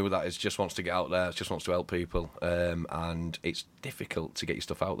me and you, that is just wants to get out there, just wants to help people, and it's difficult to get your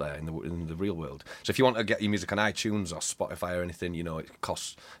stuff out there in the real world. So if you want to get your music on iTunes or Spotify or anything, you know, it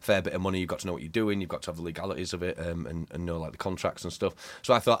costs a fair bit of money. You've got to know what you're doing. You've got to have the legalities of it, and know like the contracts and stuff.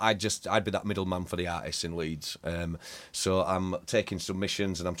 So I thought I'd be that middleman for the artists in Leeds. So I'm taking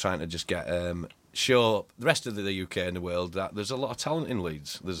submissions and I'm trying to just get show the rest of the UK and the world that there's a lot of talent in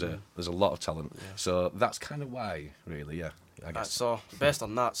Leeds. There's a lot of talent. Yeah. So that's kind of why, really, yeah, I guess. So based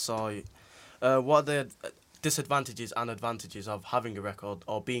on that, what are the disadvantages and advantages of having a record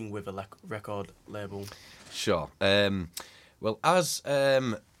or being with a record label? Sure. Well, as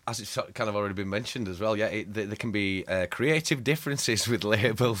it's kind of already been mentioned as well, yeah, there can be creative differences with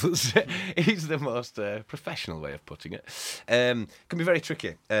labels. Is the most professional way of putting it. Can be very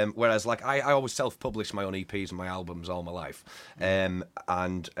tricky. Whereas, like, I always self-publish my own EPs and my albums all my life, and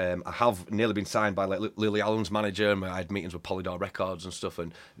I have nearly been signed by like Lily Allen's manager, and I had meetings with Polydor Records and stuff.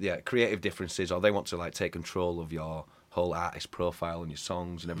 And yeah, creative differences, or they want to like take control of your whole artist profile and your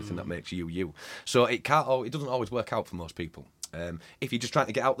songs and everything that makes you. So it doesn't always work out for most people. If you're just trying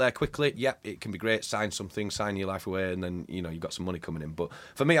to get out there quickly, yeah, it can be great. Sign something, sign your life away, and then you know you've got some money coming in. But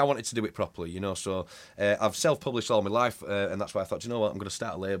for me, I wanted to do it properly, you know. So I've self-published all my life, and that's why I thought, you know what, I'm going to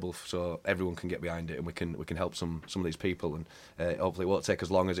start a label so everyone can get behind it, and we can help some of these people, and hopefully it won't take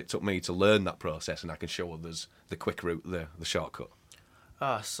as long as it took me to learn that process, and I can show others the quick route, the shortcut.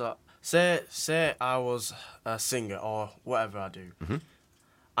 So say I was a singer or whatever I do,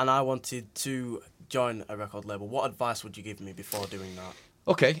 and I wanted to join a record label. What advice would you give me before doing that?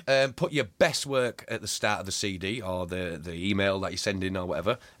 Okay, put your best work at the start of the CD or the email that you send in or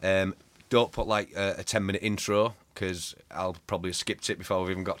whatever. Don't put like a 10-minute intro, because I'll probably have skipped it before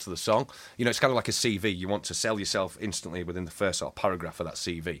we've even got to the song. You know, it's kind of like a CV. You want to sell yourself instantly within the first sort of paragraph of that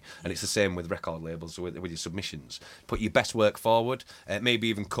CV. And it's the same with record labels, with your submissions. Put your best work forward. Maybe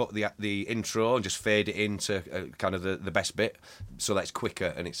even cut the intro and just fade it into kind of the best bit, so that it's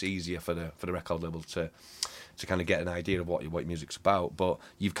quicker and it's easier for the record label to to kind of get an idea of what your music's about. But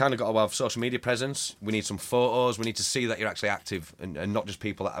you've kind of got to have social media presence. We need some photos. We need to see that you're actually active and not just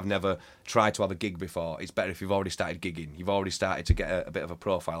people that have never tried to have a gig before. It's better if you've already started gigging. You've already started to get a bit of a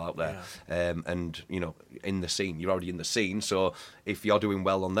profile out there. And, you know, in the scene. You're already in the scene. So if you're doing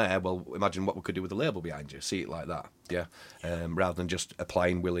well on there, well, imagine what we could do with a label behind you. See it like that, yeah? Rather than just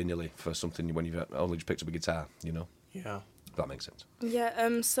applying willy-nilly for something when you've only just picked up a guitar, you know? Yeah. If that makes sense.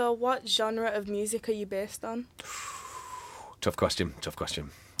 Yeah, so what genre of music are you based on? Tough question.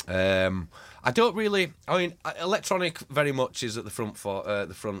 I don't really. I mean, electronic very much is at the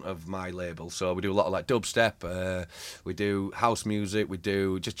front of my label. So we do a lot of like dubstep. We do house music. We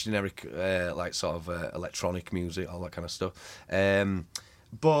do just generic like sort of electronic music, all that kind of stuff.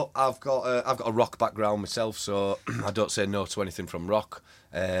 But I've got a rock background myself, so I don't say no to anything from rock.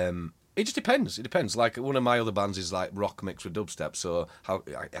 It just depends. It depends. Like one of my other bands is like rock mixed with dubstep. So I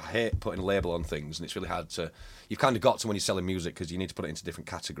hate putting a label on things, and it's really hard to. You've kind of got to when you're selling music because you need to put it into different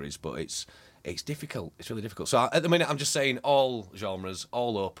categories. But it's difficult. It's really difficult. So at the minute, I'm just saying all genres,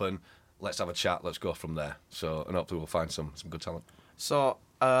 all open. Let's have a chat. Let's go from there. So and hopefully we'll find some good talent. So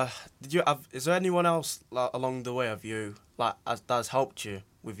is there anyone else along the way of you that has helped you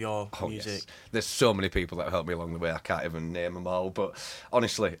with your music? Yes. There's so many people that have helped me along the way. I can't even name them all. But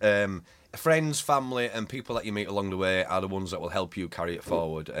honestly, friends, family, and people that you meet along the way are the ones that will help you carry it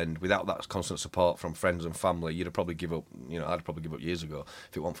forward. And without that constant support from friends and family, you'd have probably give up. You know, I'd probably give up years ago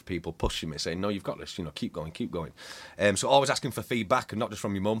if it weren't for people pushing me, saying, "No, you've got this. You know, keep going, keep going." So always asking for feedback, and not just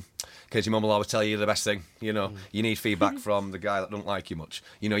from your mum, because your mum will always tell you the best thing. You know, you need feedback from the guy that don't like you much.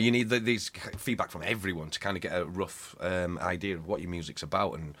 You know, you need these feedback from everyone to kind of get a rough idea of what your music's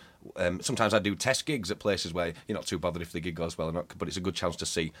about. And sometimes I do test gigs at places where you're not too bothered if the gig goes well or not, but it's a good chance to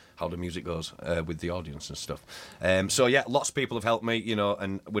see how the music goes with the audience and stuff. So yeah, lots of people have helped me, you know,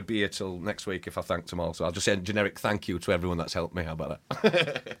 and would be here till next week if I thanked them all. So I'll just say a generic thank you to everyone that's helped me. How about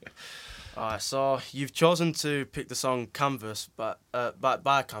that? Alright, so you've chosen to pick the song Canvas, but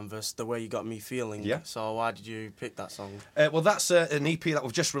by Canvas, The Way You Got Me Feeling. Yeah. So why did you pick that song? Well, that's an EP that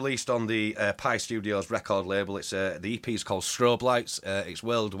we've just released on the Pi Studios record label. It's the EP is called Strobe Lights. It's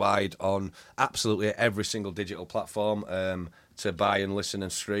worldwide on absolutely every single digital platform to buy and listen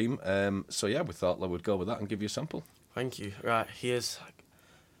and stream. So yeah, we thought we'd go with that and give you a sample. Thank you. Right, here's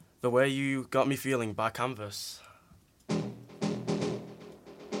The Way You Got Me Feeling by Canvas.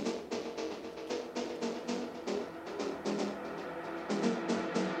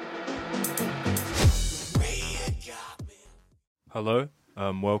 Hello,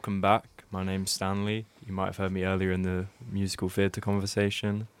 welcome back. My name's Stanley. You might have heard me earlier in the musical theatre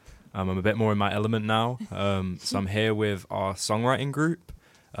conversation. I'm a bit more in my element now. So I'm here with our songwriting group.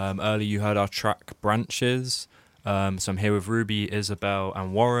 Earlier you heard our track Branches. So I'm here with Ruby, Isabel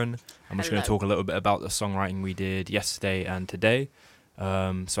and Warren. I'm just going to talk a little bit about the songwriting we did yesterday and today.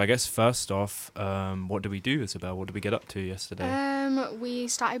 So I guess first off, what did we do, Isabel? What did we get up to yesterday? We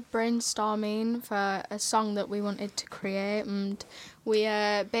started brainstorming for a song that we wanted to create, and we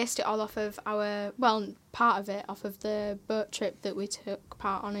based it all off of part of it off of the boat trip that we took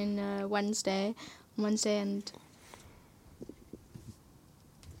part on in Wednesday and...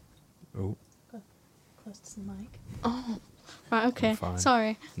 Oh. Close to the mic. Oh, right, okay. Fine.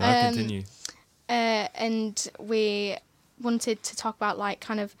 Sorry. No, continue. And we wanted to talk about like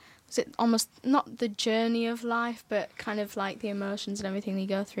kind of, was it almost not the journey of life, but kind of like the emotions and everything you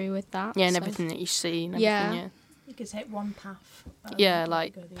go through with that. Yeah, and everything that you see and everything, yeah. You could take one path. Yeah,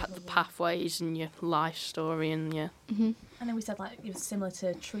 like the pathways and your life story and yeah. Mm-hmm. And then we said like it was similar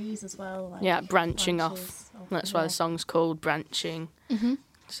to trees as well. Like yeah, branching off. That's why the song's called Branching. Mm-hmm.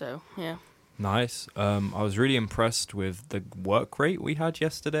 So, yeah. Nice. I was really impressed with the work rate we had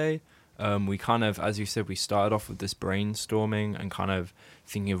yesterday. We kind of, as you said, we started off with this brainstorming and kind of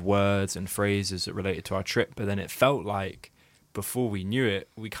thinking of words and phrases that related to our trip, but then it felt like before we knew it,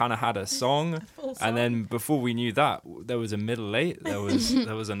 we kind of had a song, and then before we knew that, there was a middle eight, there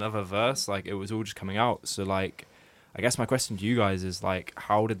was another verse, like it was all just coming out. So like, I guess my question to you guys is like,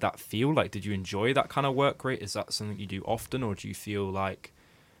 how did that feel? Like, did you enjoy that kind of work rate? Is that something you do often, or do you feel like,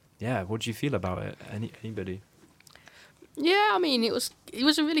 yeah, what do you feel about it? Anybody? Yeah, I mean, it was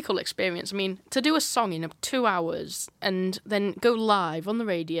a really cool experience. I mean, to do a song in 2 hours and then go live on the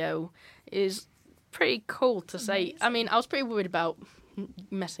radio is pretty cool to say. I mean, I was pretty worried about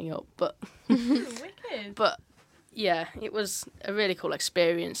messing up, but wicked. But yeah, it was a really cool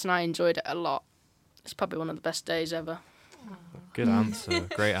experience, and I enjoyed it a lot. It's probably one of the best days ever. Good answer,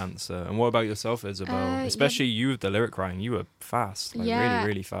 great answer. And what about yourself, Isabel? Especially you with the lyric writing, you were fast, like really,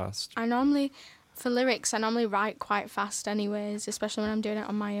 really fast. I normally For lyrics, I normally write quite fast anyways, especially when I'm doing it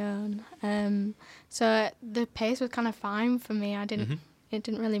on my own. So the pace was kind of fine for me. I didn't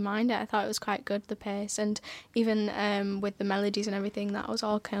really mind it. I thought it was quite good, the pace. And even with the melodies and everything, that was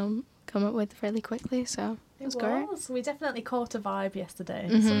all come up with really quickly. So it was great. We definitely caught a vibe yesterday.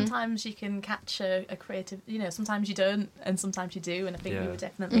 Mhm. Sometimes you can catch a creative, sometimes you don't, and sometimes you do. And I think we Yeah. were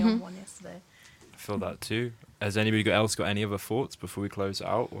definitely on one yesterday. I feel that too. Has anybody else got any other thoughts before we close it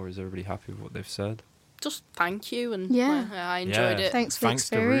out, or is everybody happy with what they've said? Just thank you, and Yeah. I enjoyed it. Thanks for Thanks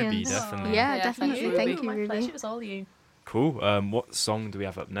to Ruby, experience. definitely. Yeah, definitely. Thank you, My Ruby. pleasure. It was all you. Cool. What song do we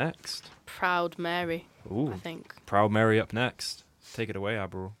have up next? Proud Mary, Ooh, I think. Proud Mary up next. Take it away,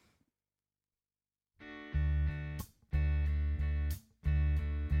 Abril.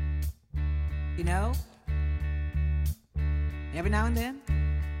 You know, every now and then,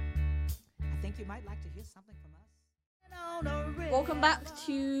 I think you might like to hear something from us. Welcome back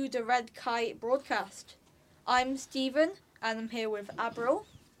to the Red Kite broadcast. I'm Stephen, and I'm here with Abril,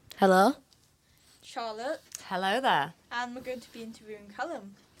 Hello. Charlotte, Hello there. and we're going to be interviewing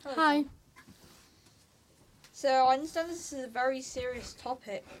Callum. Hello, Hi. Callum. So I understand this is a very serious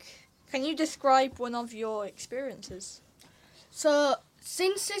topic. Can you describe one of your experiences? So,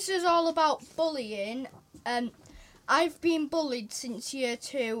 since this is all about bullying, I've been bullied since year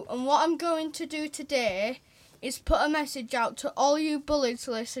 2, and what I'm going to do today is put a message out to all you bullies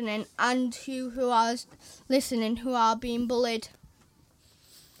listening and you who are listening who are being bullied.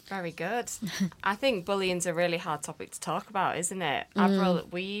 Very good. I think bullying's a really hard topic to talk about, isn't it? Mm. Avril,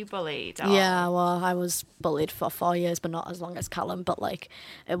 were you bullied? Or- Yeah, well, I was bullied for 4 years, but not as long as Callum. But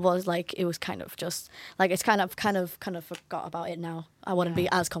it was kind of just it's kind of forgot about it now. I wouldn't be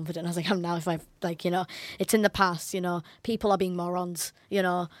as confident as I am now if I it's in the past. People are being morons.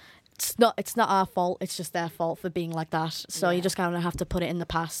 It's not our fault. It's just their fault for being like that. So you just kind of have to put it in the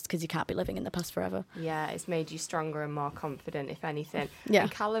past because you can't be living in the past forever. Yeah, it's made you stronger and more confident, if anything. Yeah.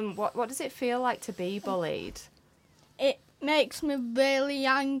 And Callum, what does it feel like to be bullied? It makes me really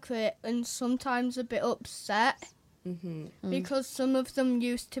angry and sometimes a bit upset because some of them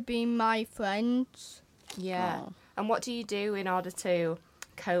used to be my friends. Yeah. And what do you do in order to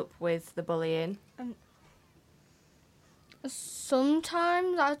cope with the bullying?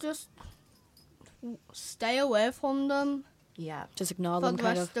 Sometimes I just stay away from them. Yeah. Just ignore for them, the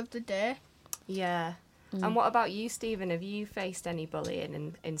kind rest of the day. Yeah. Mm. And what about you, Stephen? Have you faced any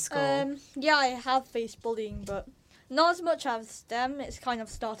bullying in school? Yeah, I have faced bullying, but not as much as them. It's kind of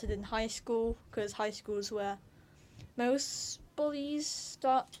started in high school, because high school is where most bullies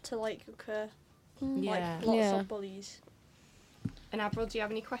start to occur. Yeah. Lots of bullies. And Avril, do you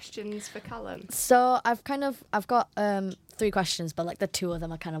have any questions for Callum? So I've got 3 questions, but the 2 of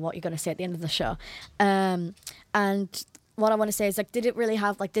them are kind of what you're going to say at the end of the show. And what I want to say is did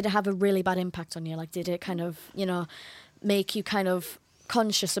it have a really bad impact on you? Did it kind of make you kind of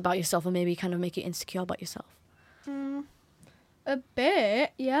conscious about yourself, or maybe kind of make you insecure about yourself? A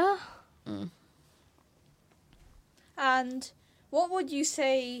bit, yeah. And what would you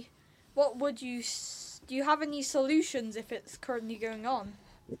say? Do you have any solutions if it's currently going on?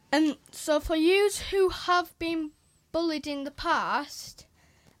 So for you who have been bullied in the past,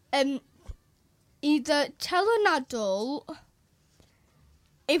 either tell an adult.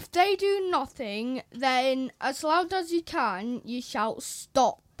 If they do nothing, then as loud as you can, you shout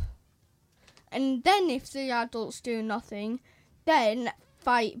stop. And then if the adults do nothing, then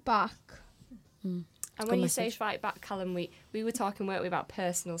fight back. And when you say fight back, Callum, we were talking, weren't we, about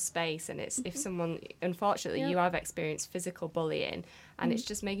personal space, and it's if someone, unfortunately, you have experienced physical bullying, and it's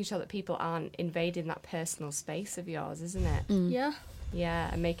just making sure that people aren't invading that personal space of yours, isn't it? Yeah. Yeah,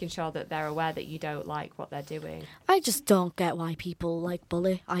 and making sure that they're aware that you don't like what they're doing. I just don't get why people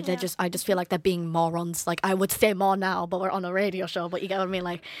bully. I just feel like they're being morons. I would say more now, but we're on a radio show. But you get what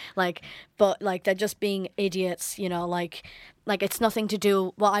I mean. They're just being idiots. It's nothing to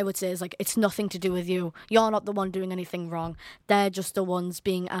do. What I would say is it's nothing to do with you. You're not the one doing anything wrong. They're just the ones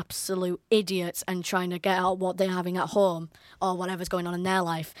being absolute idiots and trying to get out what they're having at home or whatever's going on in their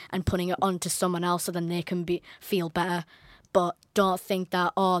life and putting it onto someone else so then they can feel better. But don't think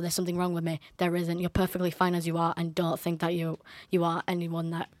that, there's something wrong with me. There isn't. You're perfectly fine as you are, and don't think that you are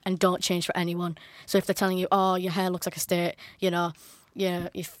anyone and don't change for anyone. So if they're telling you, your hair looks like a state, your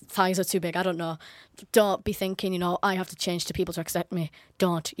thighs are too big, I don't know. Don't be thinking, I have to change to people to accept me.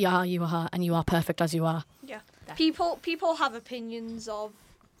 Don't. You are, and you are perfect as you are. Yeah. People have opinions of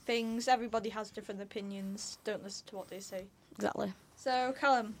things. Everybody has different opinions. Don't listen to what they say. Exactly. So,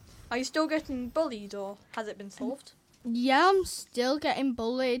 Callum, are you still getting bullied, or has it been solved? Yeah, I'm still getting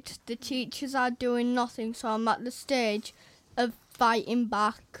bullied. The teachers are doing nothing, so I'm at the stage of fighting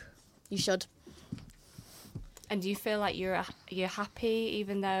back. You should. And do you feel like you're happy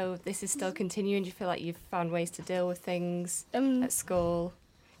even though this is still continuing? Do you feel like you've found ways to deal with things at school?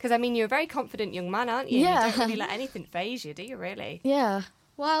 Because, I mean, you're a very confident young man, aren't you? Yeah. You don't really let anything faze you, do you, really? Yeah.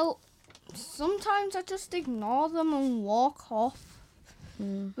 Well, sometimes I just ignore them and walk off.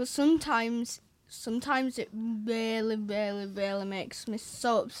 But sometimes it really, really, really makes me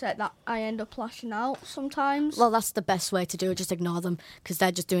so upset that I end up lashing out sometimes. Well, that's the best way to do it, just ignore them, because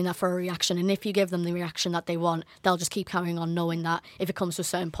they're just doing that for a reaction. And if you give them the reaction that they want, they'll just keep carrying on, knowing that if it comes to a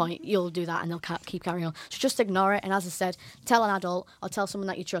certain point, you'll do that and they'll keep carrying on. So just ignore it. And as I said, tell an adult or tell someone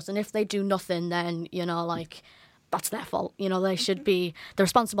that you trust. And if they do nothing, then, you know, like, that's their fault. You know, they should be the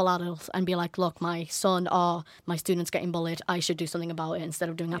responsible adults and be like, look, my son or my student's getting bullied. I should do something about it instead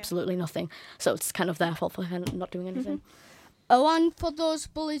of doing absolutely nothing. So it's kind of their fault for not doing anything. Oh, and for those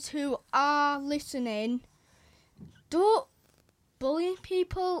bullies who are listening, don't bully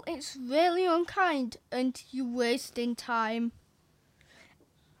people. It's really unkind and you're wasting time.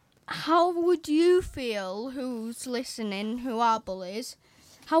 How would you feel, who's listening, who are bullies,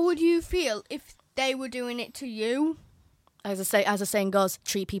 how would you feel if they were doing it to you? As the saying goes,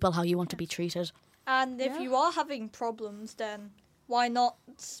 treat people how you want to be treated. And if you are having problems, then why not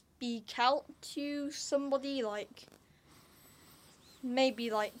speak out to somebody? Like,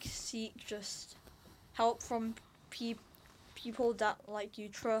 maybe like seek just help from people that like you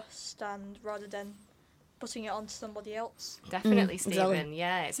trust, and rather than putting it onto somebody else. Definitely, Stephen. Exactly.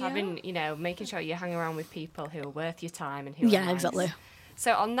 Yeah, it's having, you know, making sure you hang around with people who are worth your time and who are Yeah, nice. exactly.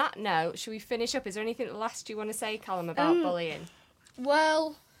 So on that note, should we finish up? Is there anything last you want to say, Callum, about bullying?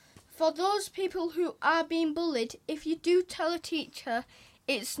 Well, for those people who are being bullied, if you do tell a teacher,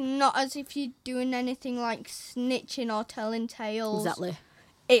 it's not as if you're doing anything like snitching or telling tales. Exactly.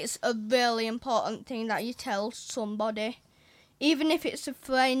 It's a really important thing that you tell somebody. Even if it's a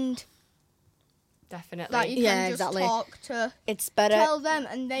friend Definitely. that you can just talk to. It's better. Tell them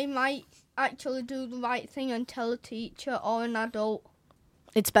and they might actually do the right thing and tell a teacher or an adult.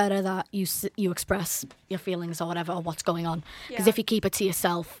 It's better that you express your feelings or whatever, or what's going on. Because Yeah. if you keep it to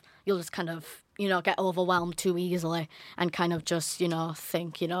yourself, you'll just kind of, you know, get overwhelmed too easily and kind of just, you know,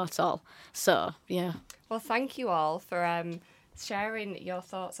 think, you know, it's all. So, yeah. Well, thank you all for sharing your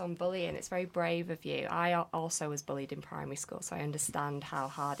thoughts on bullying. It's very brave of you. I also was bullied in primary school, so I understand how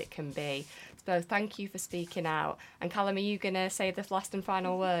hard it can be. So thank you for speaking out. And Callum, are you going to say the last and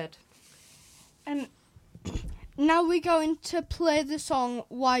final word? Now we're going to play the song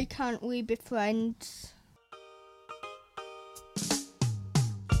Why Can't We Be Friends?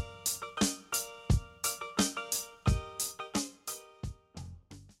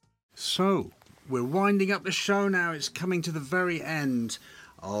 So, we're winding up the show now. It's coming to the very end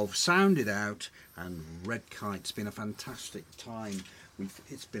of Sound It Out and Red Kite. It's been a fantastic time.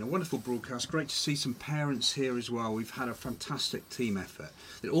 It's been a wonderful broadcast. Great to see some parents here as well. We've had a fantastic team effort.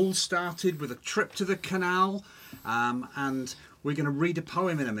 It all started with a trip to the canal, and we're going to read a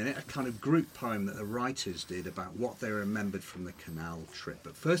poem in a minute, a kind of group poem that the writers did about what they remembered from the canal trip.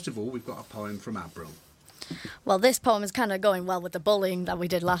 But first of all, we've got a poem from Avril. Well, this poem is kind of going well with the bullying that we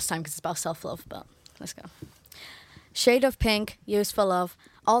did last time because it's about self-love, but let's go. Shade of pink, used for love,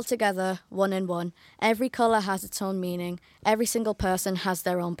 all together, one in one. Every colour has its own meaning. Every single person has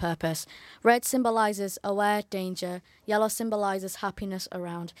their own purpose. Red symbolises aware, danger. Yellow symbolises happiness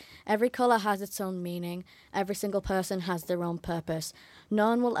around. Every colour has its own meaning. Every single person has their own purpose. No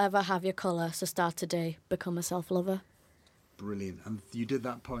one will ever have your colour, so start today. Become a self-lover. Brilliant. And you did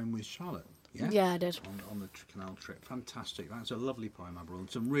that poem with Charlotte? Yeah, Yeah, I did. On the canal trip. Fantastic. That's a lovely poem, Avril. And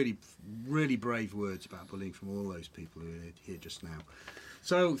some really, really brave words about bullying from all those people who are here just now.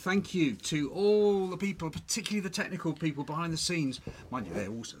 So thank you to all the people, particularly the technical people behind the scenes. Mind you, they're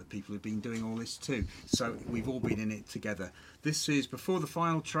also the people who've been doing all this too. So we've all been in it together. This is before the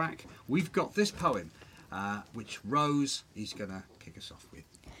final track. We've got this poem, which Rose is going to kick us off with.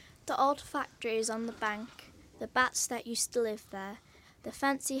 The old factory is on the bank, the bats that used to live there, the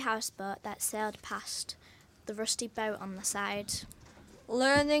fancy houseboat that sailed past, the rusty boat on the side.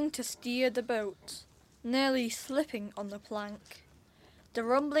 Learning to steer the boat, nearly slipping on the plank. The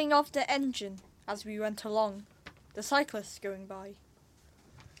rumbling of the engine as we went along, the cyclists going by.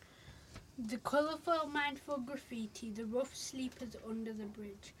 The colourful, mindful graffiti, the rough sleepers under the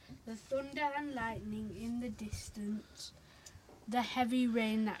bridge, the thunder and lightning in the distance, the heavy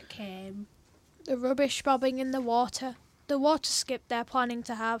rain that came. The rubbish bobbing in the water skip they're planning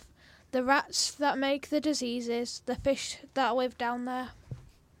to have, the rats that make the diseases, the fish that live down there.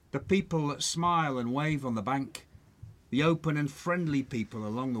 The people that smile and wave on the bank, the open and friendly people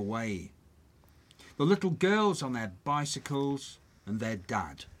along the way, the little girls on their bicycles and their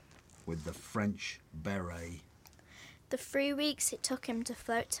dad with the French beret. The 3 weeks it took him to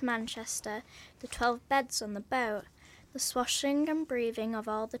float to Manchester, the 12 beds on the boat, the swashing and breathing of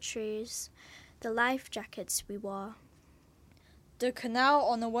all the trees, the life jackets we wore. The canal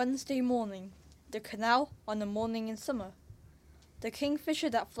on a Wednesday morning, the canal on a morning in summer, the kingfisher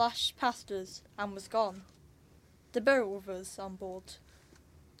that flashed past us and was gone, the boat with us on board.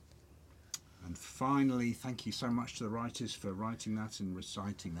 And finally, thank you so much to the writers for writing that and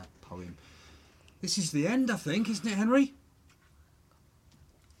reciting that poem. This is the end, I think, isn't it, Henry?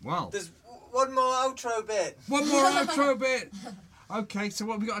 Well, There's one more outro bit. one more outro bit. Okay, so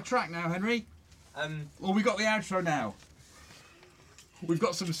what have we got a track now, Henry? Or we got the outro now? We've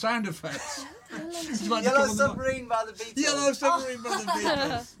got some sound effects. Would you like to Yellow come on the mic? Submarine by the Beatles. Yellow Submarine by the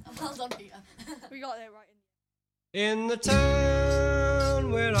Beatles. Well done, Peter. We got it right. In the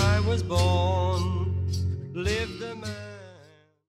town where I was born lived a man.